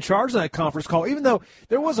taking charge of that conference call, even though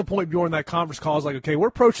there was a point during that conference call, I was like, okay, we're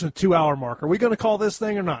approaching the 2-hour mark. Are we going to call this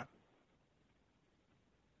thing or not?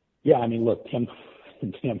 Yeah, look, Tim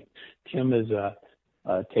is a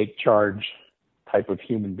take charge type of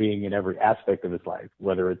human being in every aspect of his life,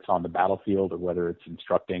 whether it's on the battlefield or whether it's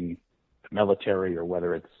instructing the military or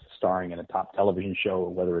whether it's starring in a top television show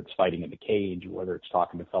or whether it's fighting in the cage or whether it's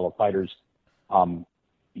talking to fellow fighters.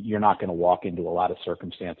 You're not going to walk into a lot of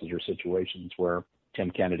circumstances or situations where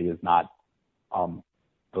Tim Kennedy is not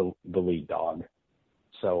the lead dog.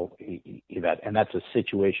 So that's a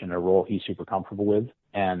situation, a role he's super comfortable with.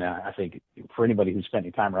 And I think for anybody who's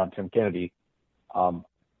spending time around Tim Kennedy, the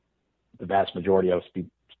vast majority of us be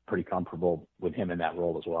pretty comfortable with him in that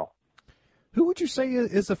role as well. Who would you say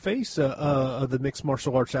is the face of the Mixed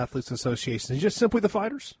Martial Arts Athletes Association? Is it just simply the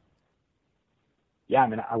fighters? Yeah,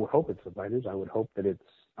 I would hope it's the fighters. I would hope that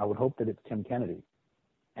it's Tim Kennedy,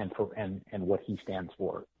 and what he stands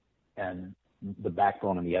for, and the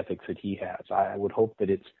backbone and the ethics that he has. I would hope that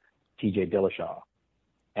it's T.J. Dillashaw,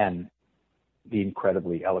 and the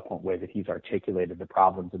incredibly eloquent way that he's articulated the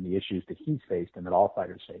problems and the issues that he's faced and that all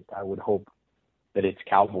fighters face. I would hope that it's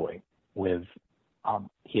Cowboy with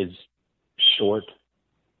his short,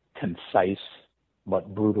 concise,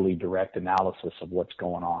 but brutally direct analysis of what's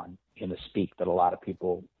going on in a speak that a lot of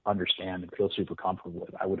people understand and feel super comfortable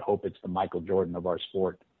with. I would hope it's the Michael Jordan of our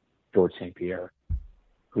sport George St. Pierre,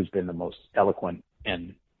 who's been the most eloquent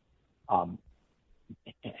and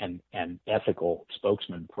ethical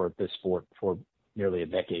spokesman for this sport for nearly a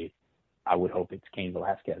decade. I would hope it's Cain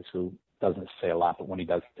Velasquez, who doesn't say a lot, but when he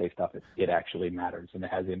does say stuff, it actually matters and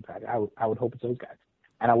it has impact. I would hope it's those guys.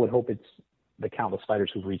 And I would hope it's the countless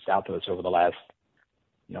fighters who've reached out to us over the last,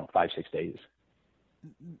 5-6 days.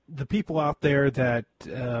 The people out there that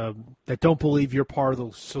don't believe you're part of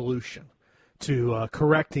the solution to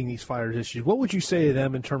correcting these fighters' issues, what would you say to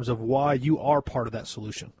them in terms of why you are part of that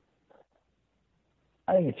solution?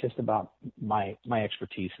 I think it's just about my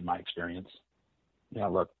expertise and my experience.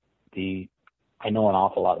 Look, I know an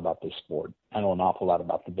awful lot about this sport. I know an awful lot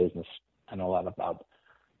about the business. I know a lot about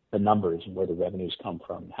the numbers and where the revenues come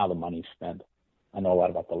from, how the money's spent. I know a lot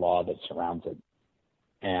about the law that surrounds it.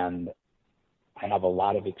 And I have a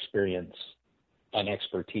lot of experience and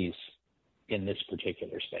expertise in this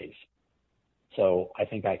particular space. So I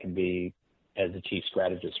think I can be, as the chief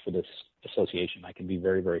strategist for this association, I can be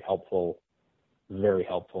very, very helpful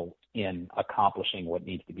in accomplishing what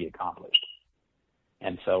needs to be accomplished.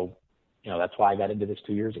 And so, that's why I got into this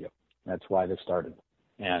 2 years ago. That's why this started.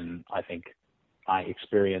 And I think my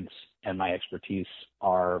experience and my expertise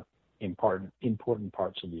are important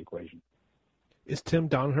parts of the equation. Is Tim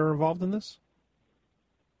Donahue involved in this?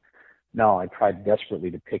 No, I tried desperately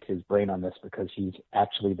to pick his brain on this because he's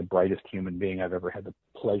actually the brightest human being I've ever had the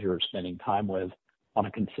pleasure of spending time with on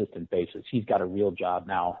a consistent basis. He's got a real job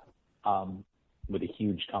now with a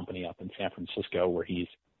huge company up in San Francisco where he's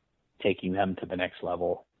taking them to the next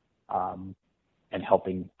level and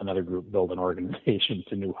helping another group build an organization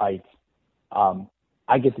to new heights.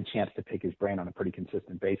 I get the chance to pick his brain on a pretty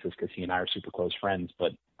consistent basis because he and I are super close friends,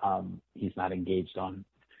 but he's not engaged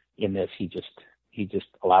in this. He just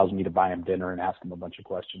allows me to buy him dinner and ask him a bunch of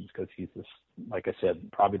questions because he's this, like I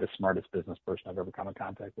said, probably the smartest business person I've ever come in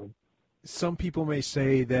contact with. Some people may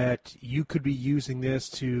say that you could be using this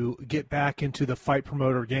to get back into the fight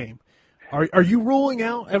promoter game. Are you ruling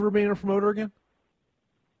out ever being a promoter again?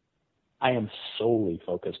 I am solely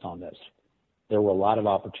focused on this. There were a lot of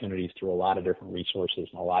opportunities through a lot of different resources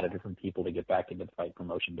and a lot of different people to get back into the fight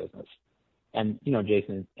promotion business. And,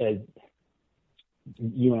 Jason,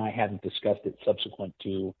 you and I hadn't discussed it subsequent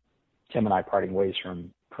to Tim and I parting ways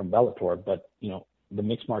from Bellator, but, the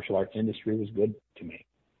mixed martial arts industry was good to me.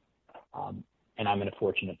 And I'm in a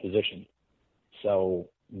fortunate position. So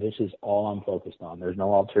this is all I'm focused on. There's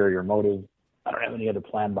no ulterior motive. I don't have any other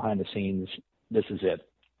plan behind the scenes. This is it.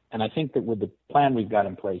 And I think that with the plan we've got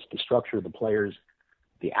in place, the structure, the players,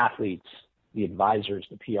 the athletes, the advisors,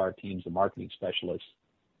 the PR teams, the marketing specialists,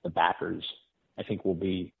 the backers, I think we'll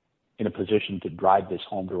be in a position to drive this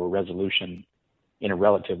home to a resolution in a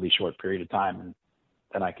relatively short period of time. And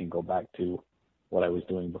then I can go back to what I was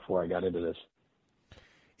doing before I got into this.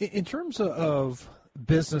 In terms of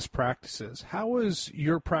business practices, how is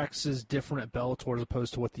your practices different at Bellator as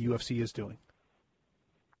opposed to what the UFC is doing?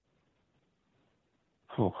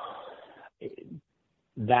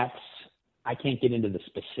 I can't get into the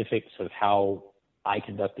specifics of how I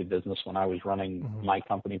conducted business when I was running my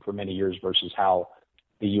company for many years versus how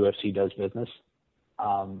the UFC does business.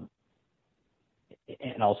 And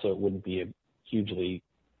also it wouldn't be a hugely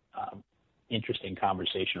interesting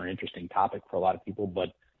conversation or interesting topic for a lot of people, but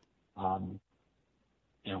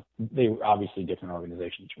they were obviously different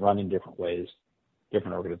organizations, run in different ways,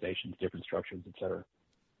 different organizations, different structures, et cetera.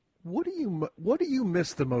 What do you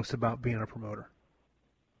miss the most about being a promoter?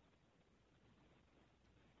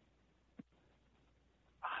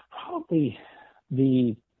 Probably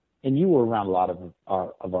and you were around a lot of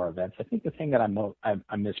our events. I think the thing that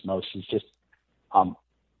I miss most is just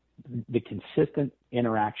the consistent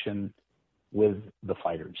interaction with the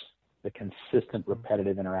fighters, the consistent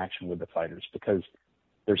repetitive interaction with the fighters, because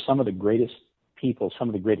they're some of the greatest people, some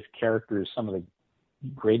of the greatest characters, some of the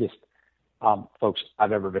greatest folks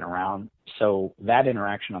I've ever been around. So that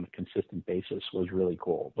interaction on a consistent basis was really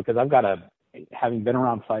cool because having been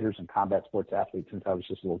around fighters and combat sports athletes since I was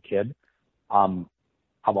just a little kid,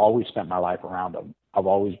 I've always spent my life around them. I've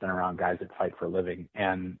always been around guys that fight for a living.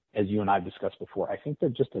 And as you and I have discussed before, I think they're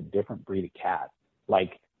just a different breed of cat.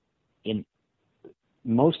 Like in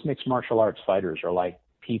most mixed martial arts fighters are like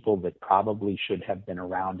people that probably should have been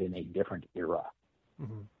around in a different era.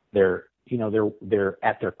 Mm-hmm. They're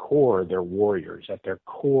at their core, they're warriors. At their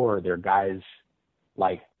core, they're guys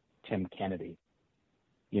like Tim Kennedy.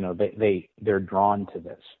 They're drawn to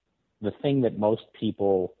this. The thing that most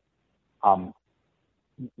people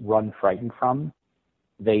run frightened from,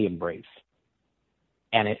 they embrace.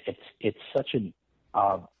 And it's such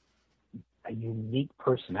a unique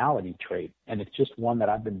personality trait, and it's just one that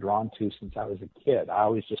I've been drawn to since I was a kid. I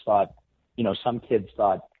always just thought, some kids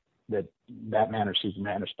thought that Batman or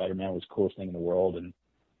Superman or Spider-Man was the coolest thing in the world,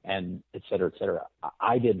 and et cetera, et cetera.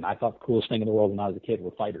 I didn't. I thought the coolest thing in the world when I was a kid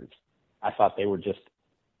were fighters. I thought they were just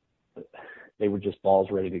balls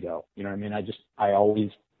ready to go. You know what I mean? I always,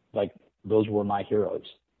 those were my heroes.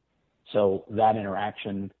 So that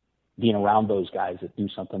interaction, being around those guys that do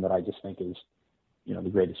something that I just think is, the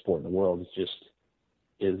greatest sport in the world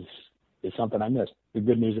is something I miss. The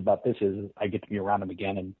good news about this is I get to be around them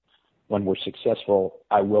again, and when we're successful,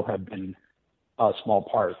 I will have been a small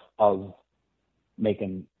part of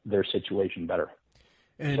making their situation better.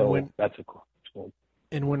 And so that's a cool.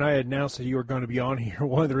 And when I announced that you were going to be on here,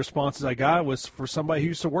 one of the responses I got was for somebody who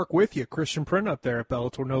used to work with you, Christian Print up there at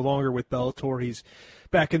Bellator, no longer with Bellator. He's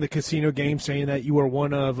back in the casino game, saying that you are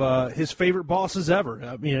one of his favorite bosses ever.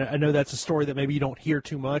 I mean, I know that's a story that maybe you don't hear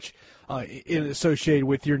too much associated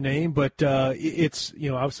with your name, but it's,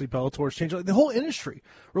 obviously Bellator has changed. The whole industry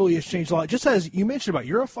really has changed a lot. Just as you mentioned about,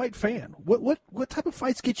 you're a fight fan. What type of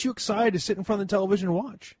fights get you excited to sit in front of the television and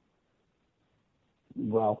watch?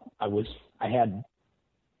 Well, I had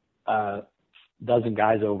a dozen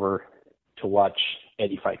guys over to watch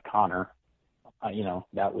Eddie fight Connor. I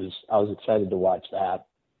was excited to watch that.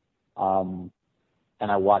 And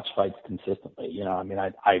I watch fights consistently.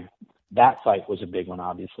 That fight was a big one,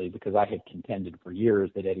 obviously, because I had contended for years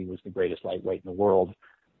that Eddie was the greatest lightweight in the world.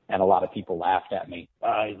 And a lot of people laughed at me.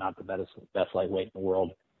 He's not the best lightweight in the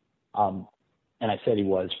world. And I said he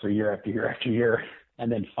was for year after year after year.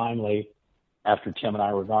 And then finally, after Tim and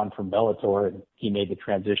I were gone from Bellator and he made the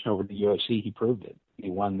transition over to the UFC, he proved it.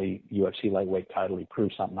 He won the UFC lightweight title. He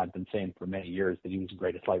proved something I've been saying for many years, that he was the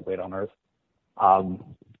greatest lightweight on earth.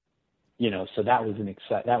 So that was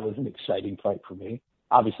an exciting fight for me.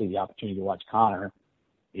 Obviously, the opportunity to watch Connor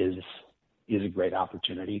is a great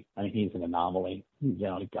opportunity. I mean, he's an anomaly. He's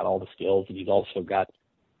got all the skills, and he's also got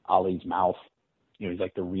Ali's mouth. He's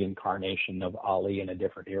like the reincarnation of Ali in a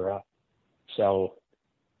different era. So,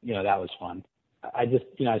 that was fun. I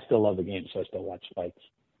still love the game, so I still watch fights.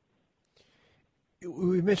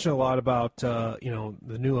 We mentioned a lot about, the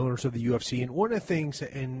new owners of the UFC, and one of the things,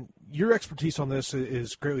 and your expertise on this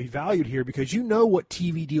is greatly valued here because you know what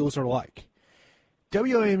TV deals are like.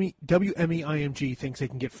 WME IMG thinks they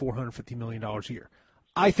can get $450 million a year.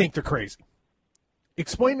 I think they're crazy.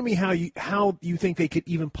 Explain to me how you think they could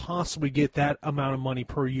even possibly get that amount of money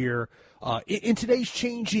per year in today's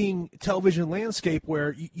changing television landscape,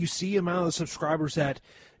 where you see amount of subscribers that,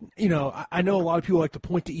 I know a lot of people like to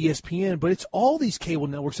point to ESPN, but it's all these cable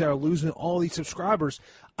networks that are losing all these subscribers.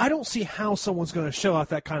 I don't see how someone's going to shell out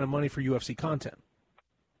that kind of money for UFC content.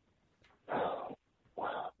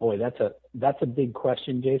 Boy, that's a big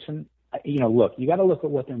question, Jason. Look, you got to look at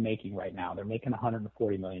what they're making right now. They're making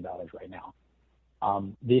 $140 million right now.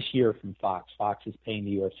 This year from Fox is paying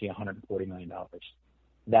the UFC $140 million.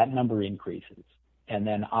 That number increases. And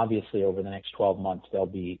then obviously over the next 12 months, they'll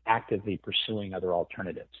be actively pursuing other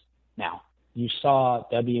alternatives. Now, you saw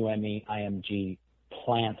WME IMG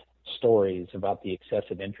plant stories about the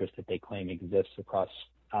excessive interest that they claim exists across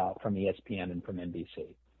from ESPN and from NBC.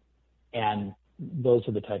 And those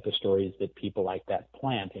are the type of stories that people like that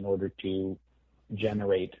plant in order to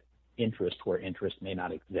generate interest where interest may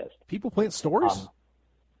not exist. People plant stories?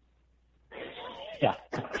 Yeah,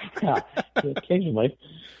 occasionally.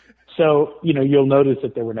 So, you'll notice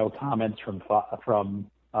that there were no comments from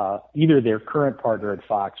either their current partner at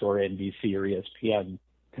Fox or NBC or ESPN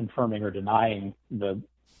confirming or denying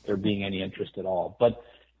there being any interest at all. But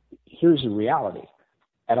here's the reality.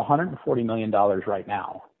 At $140 million right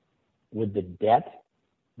now, with the debt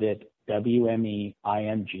that WME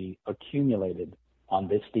IMG accumulated on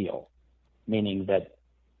this deal, meaning that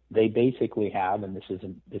they basically have, and this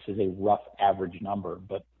is a rough average number,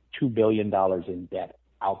 but $2 billion in debt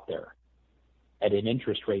out there at an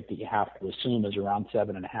interest rate that you have to assume is around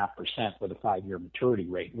 7.5% with a 5-year maturity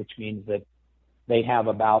rate, which means that they have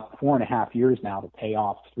about 4.5 years now to pay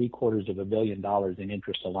off $750 million in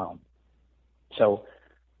interest alone. So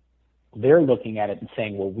they're looking at it and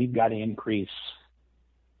saying, well, we've got to increase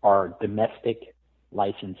our domestic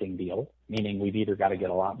licensing deal, meaning we've either got to get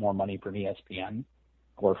a lot more money from ESPN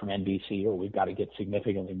or from NBC, or we've got to get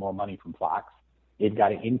significantly more money from Fox. They've got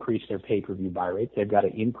to increase their pay-per-view buy rates. They've got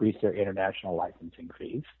to increase their international licensing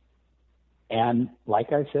fees. And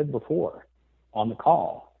like I said before on the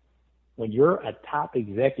call, when you're a top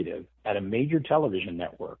executive at a major television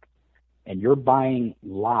network and you're buying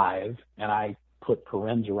live, and I put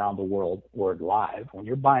parens around the word live, when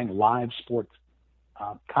you're buying live sports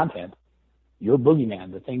content, your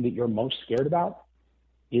boogeyman, the thing that you're most scared about,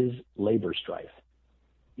 is labor strife,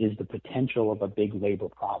 is the potential of a big labor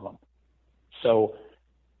problem. So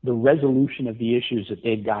the resolution of the issues that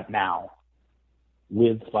they've got now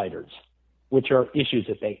with fighters, which are issues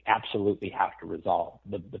that they absolutely have to resolve.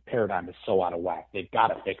 The paradigm is so out of whack. They've got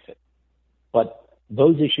to fix it. But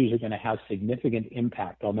those issues are going to have significant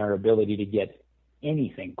impact on their ability to get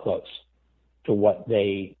anything close to what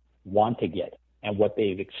they want to get and what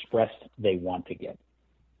they've expressed they want to get.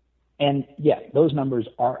 And yeah, those numbers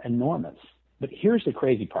are enormous. But here's the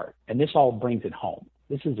crazy part, and this all brings it home.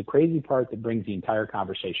 This is the crazy part that brings the entire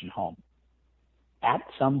conversation home. At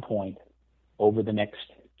some point over the next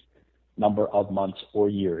number of months or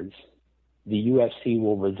years, the UFC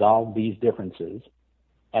will resolve these differences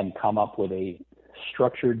and come up with a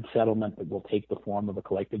structured settlement that will take the form of a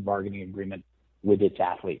collective bargaining agreement with its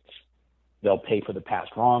athletes. They'll pay for the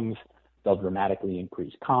past wrongs. They'll dramatically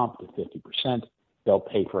increase comp to 50%. They'll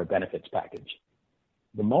pay for a benefits package.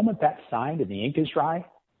 The moment that's signed and the ink is dry,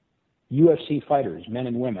 UFC fighters, men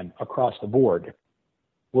and women across the board,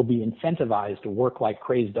 will be incentivized to work like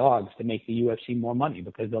crazed dogs to make the UFC more money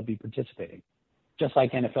because they'll be participating, just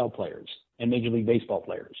like NFL players and Major League Baseball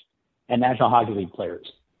players and National Hockey League players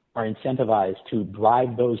are incentivized to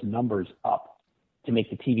drive those numbers up, to make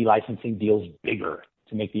the TV licensing deals bigger,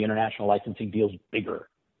 to make the international licensing deals bigger,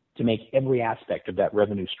 to make every aspect of that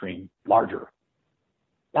revenue stream larger.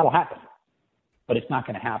 That'll happen. But it's not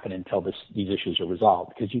going to happen until these issues are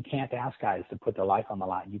resolved, because you can't ask guys to put their life on the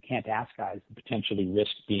line. You can't ask guys to potentially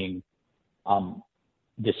risk being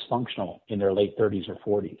dysfunctional in their late 30s or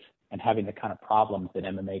 40s and having the kind of problems that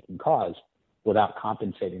MMA can cause without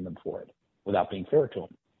compensating them for it, without being fair to them.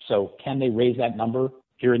 So can they raise that number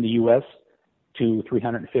here in the U.S. to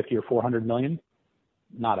 350 or 400 million?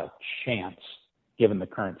 Not a chance, given the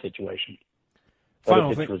current situation.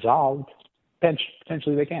 But if it's resolved,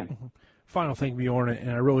 potentially they can. Mm-hmm. Final thing, Bjorn, and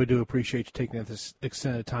I really do appreciate you taking this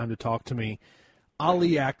extended time to talk to me.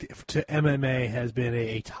 Ali Act to MMA has been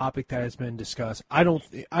a topic that has been discussed.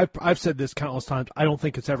 I've said this countless times. I don't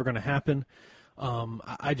think it's ever going to happen.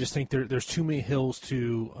 I just think there's too many hills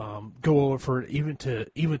to go over for it, even to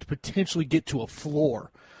potentially get to a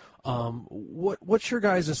floor. What's your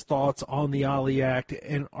guys' thoughts on the Ali Act,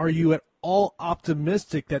 and are you at all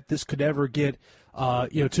optimistic that this could ever get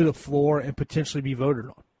to the floor and potentially be voted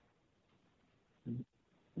on?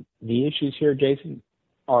 The issues here, Jason,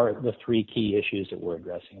 are the three key issues that we're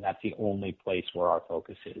addressing. That's the only place where our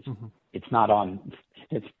focus is. Mm-hmm. It's not on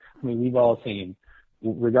 – we've all seen,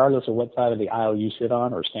 regardless of what side of the aisle you sit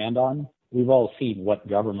on or stand on, we've all seen what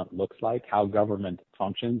government looks like, how government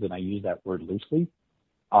functions, and I use that word loosely,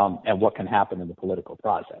 and what can happen in the political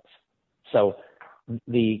process. So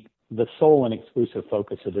the sole and exclusive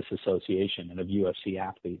focus of this association and of UFC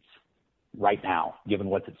athletes right now, given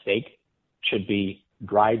what's at stake, should be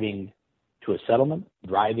driving to a settlement,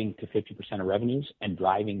 driving to 50% of revenues, and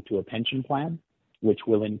driving to a pension plan, which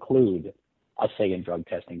will include a say in drug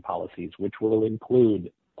testing policies, which will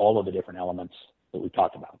include all of the different elements that we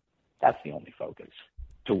talked about. That's the only focus.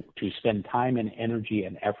 To spend time and energy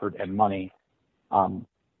and effort and money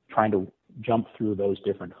trying to jump through those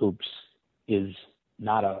different hoops is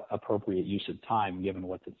not an appropriate use of time given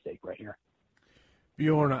what's at stake right here.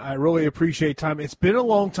 Bjorn, I really appreciate time. It's been a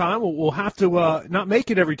long time. We'll have to not make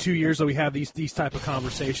it every 2 years that we have these type of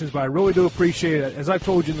conversations, but I really do appreciate it. As I've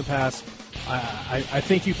told you in the past, I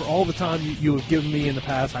thank you for all the time you have given me in the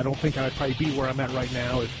past. I don't think I'd probably be where I'm at right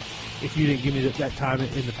now if you didn't give me that time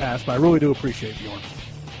in the past, but I really do appreciate it, Bjorn.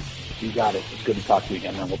 You got it. It's good to talk to you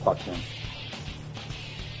again, and we'll talk soon.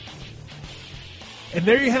 And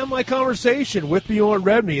there you have my conversation with Bjorn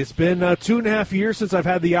Rebney. It's been 2.5 years since I've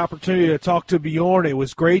had the opportunity to talk to Bjorn. It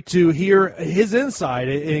was great to hear his insight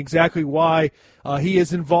and exactly why he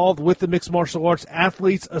is involved with the Mixed Martial Arts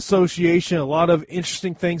Athletes Association. A lot of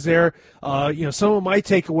interesting things there. Some of my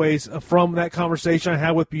takeaways from that conversation I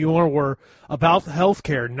had with Bjorn were about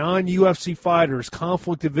healthcare, non-UFC fighters,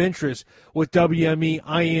 conflict of interest with WME,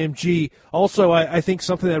 IMG. Also, I think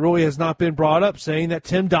something that really has not been brought up, saying that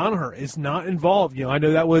Tim Donaher is not involved. I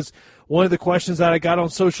know that was one of the questions that I got on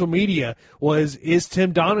social media was, is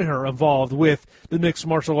Tim Donaher involved with the Mixed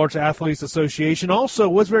Martial Arts Athletes Association? Also,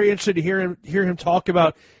 was very interested to hear him talk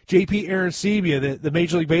about JP Arancibia, the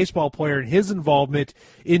Major League Baseball player, and his involvement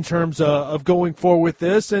in terms of going forward with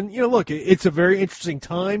this. And, look, it's a very interesting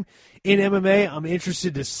time in MMA. I'm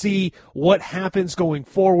interested to see what happens going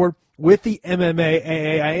forward with the MMA.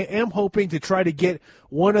 I am hoping to try to get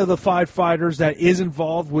one of the 5 fighters that is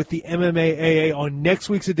involved with the MMA on next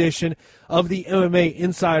week's edition of the MMA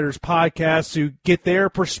Insiders podcast to get their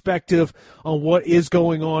perspective on what is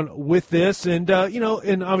going on with this. And,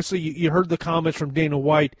 and obviously you heard the comments from Dana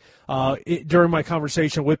White during my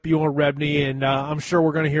conversation with Bjorn Rebney, and I'm sure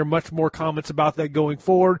we're going to hear much more comments about that going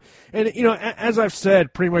forward. And, as I've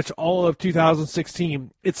said, pretty much all of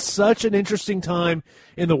 2016, it's such an interesting time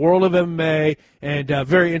in the world of MMA, and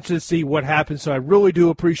very interested to see what happens. So I really do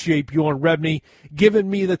appreciate Bjorn Rebney giving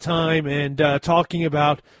me the time and talking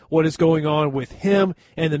about what is going on with him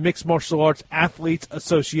and the Mixed Martial Arts Athletes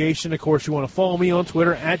Association. Of course, you want to follow me on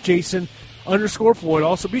Twitter at Jason_Floyd.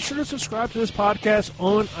 Also, be sure to subscribe to this podcast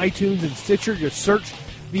on iTunes and Stitcher. Just search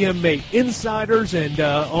the MMA Insiders, and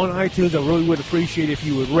on iTunes, I really would appreciate if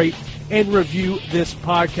you would rate and review this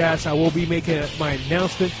podcast. I will be making my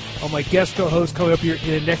announcement on my guest co-host coming up here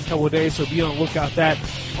in the next couple of days, so be on the lookout that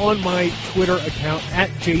on my Twitter account at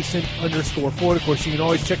Jason_Floyd. Of course, you can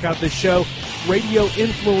always check out this show,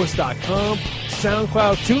 radioinfluence.com,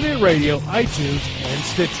 SoundCloud, TuneIn Radio, iTunes, and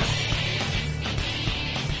Stitcher.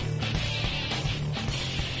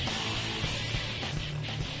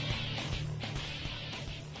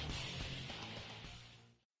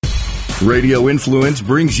 Radio Influence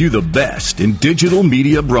brings you the best in digital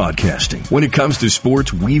media broadcasting. When it comes to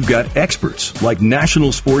sports, we've got experts like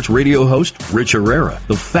national sports radio host Rich Herrera,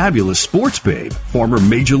 the fabulous sports babe, former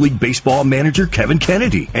Major League Baseball manager Kevin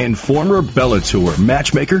Kennedy, and former Bellator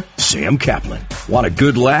matchmaker Sam Kaplan. Want a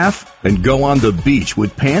good laugh? Then go on the beach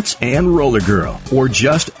with Pants and Roller Girl, or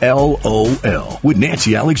just LOL with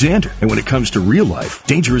Nancy Alexander. And when it comes to real life,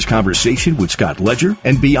 dangerous conversation with Scott Ledger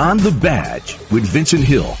and Beyond the Badge with Vincent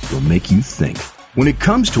Hill will make you think. When it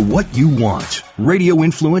comes to what you want, Radio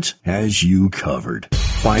Influence has you covered.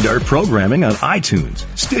 Find our programming on iTunes,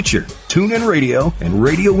 Stitcher, TuneIn Radio, and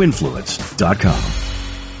RadioInfluence.com.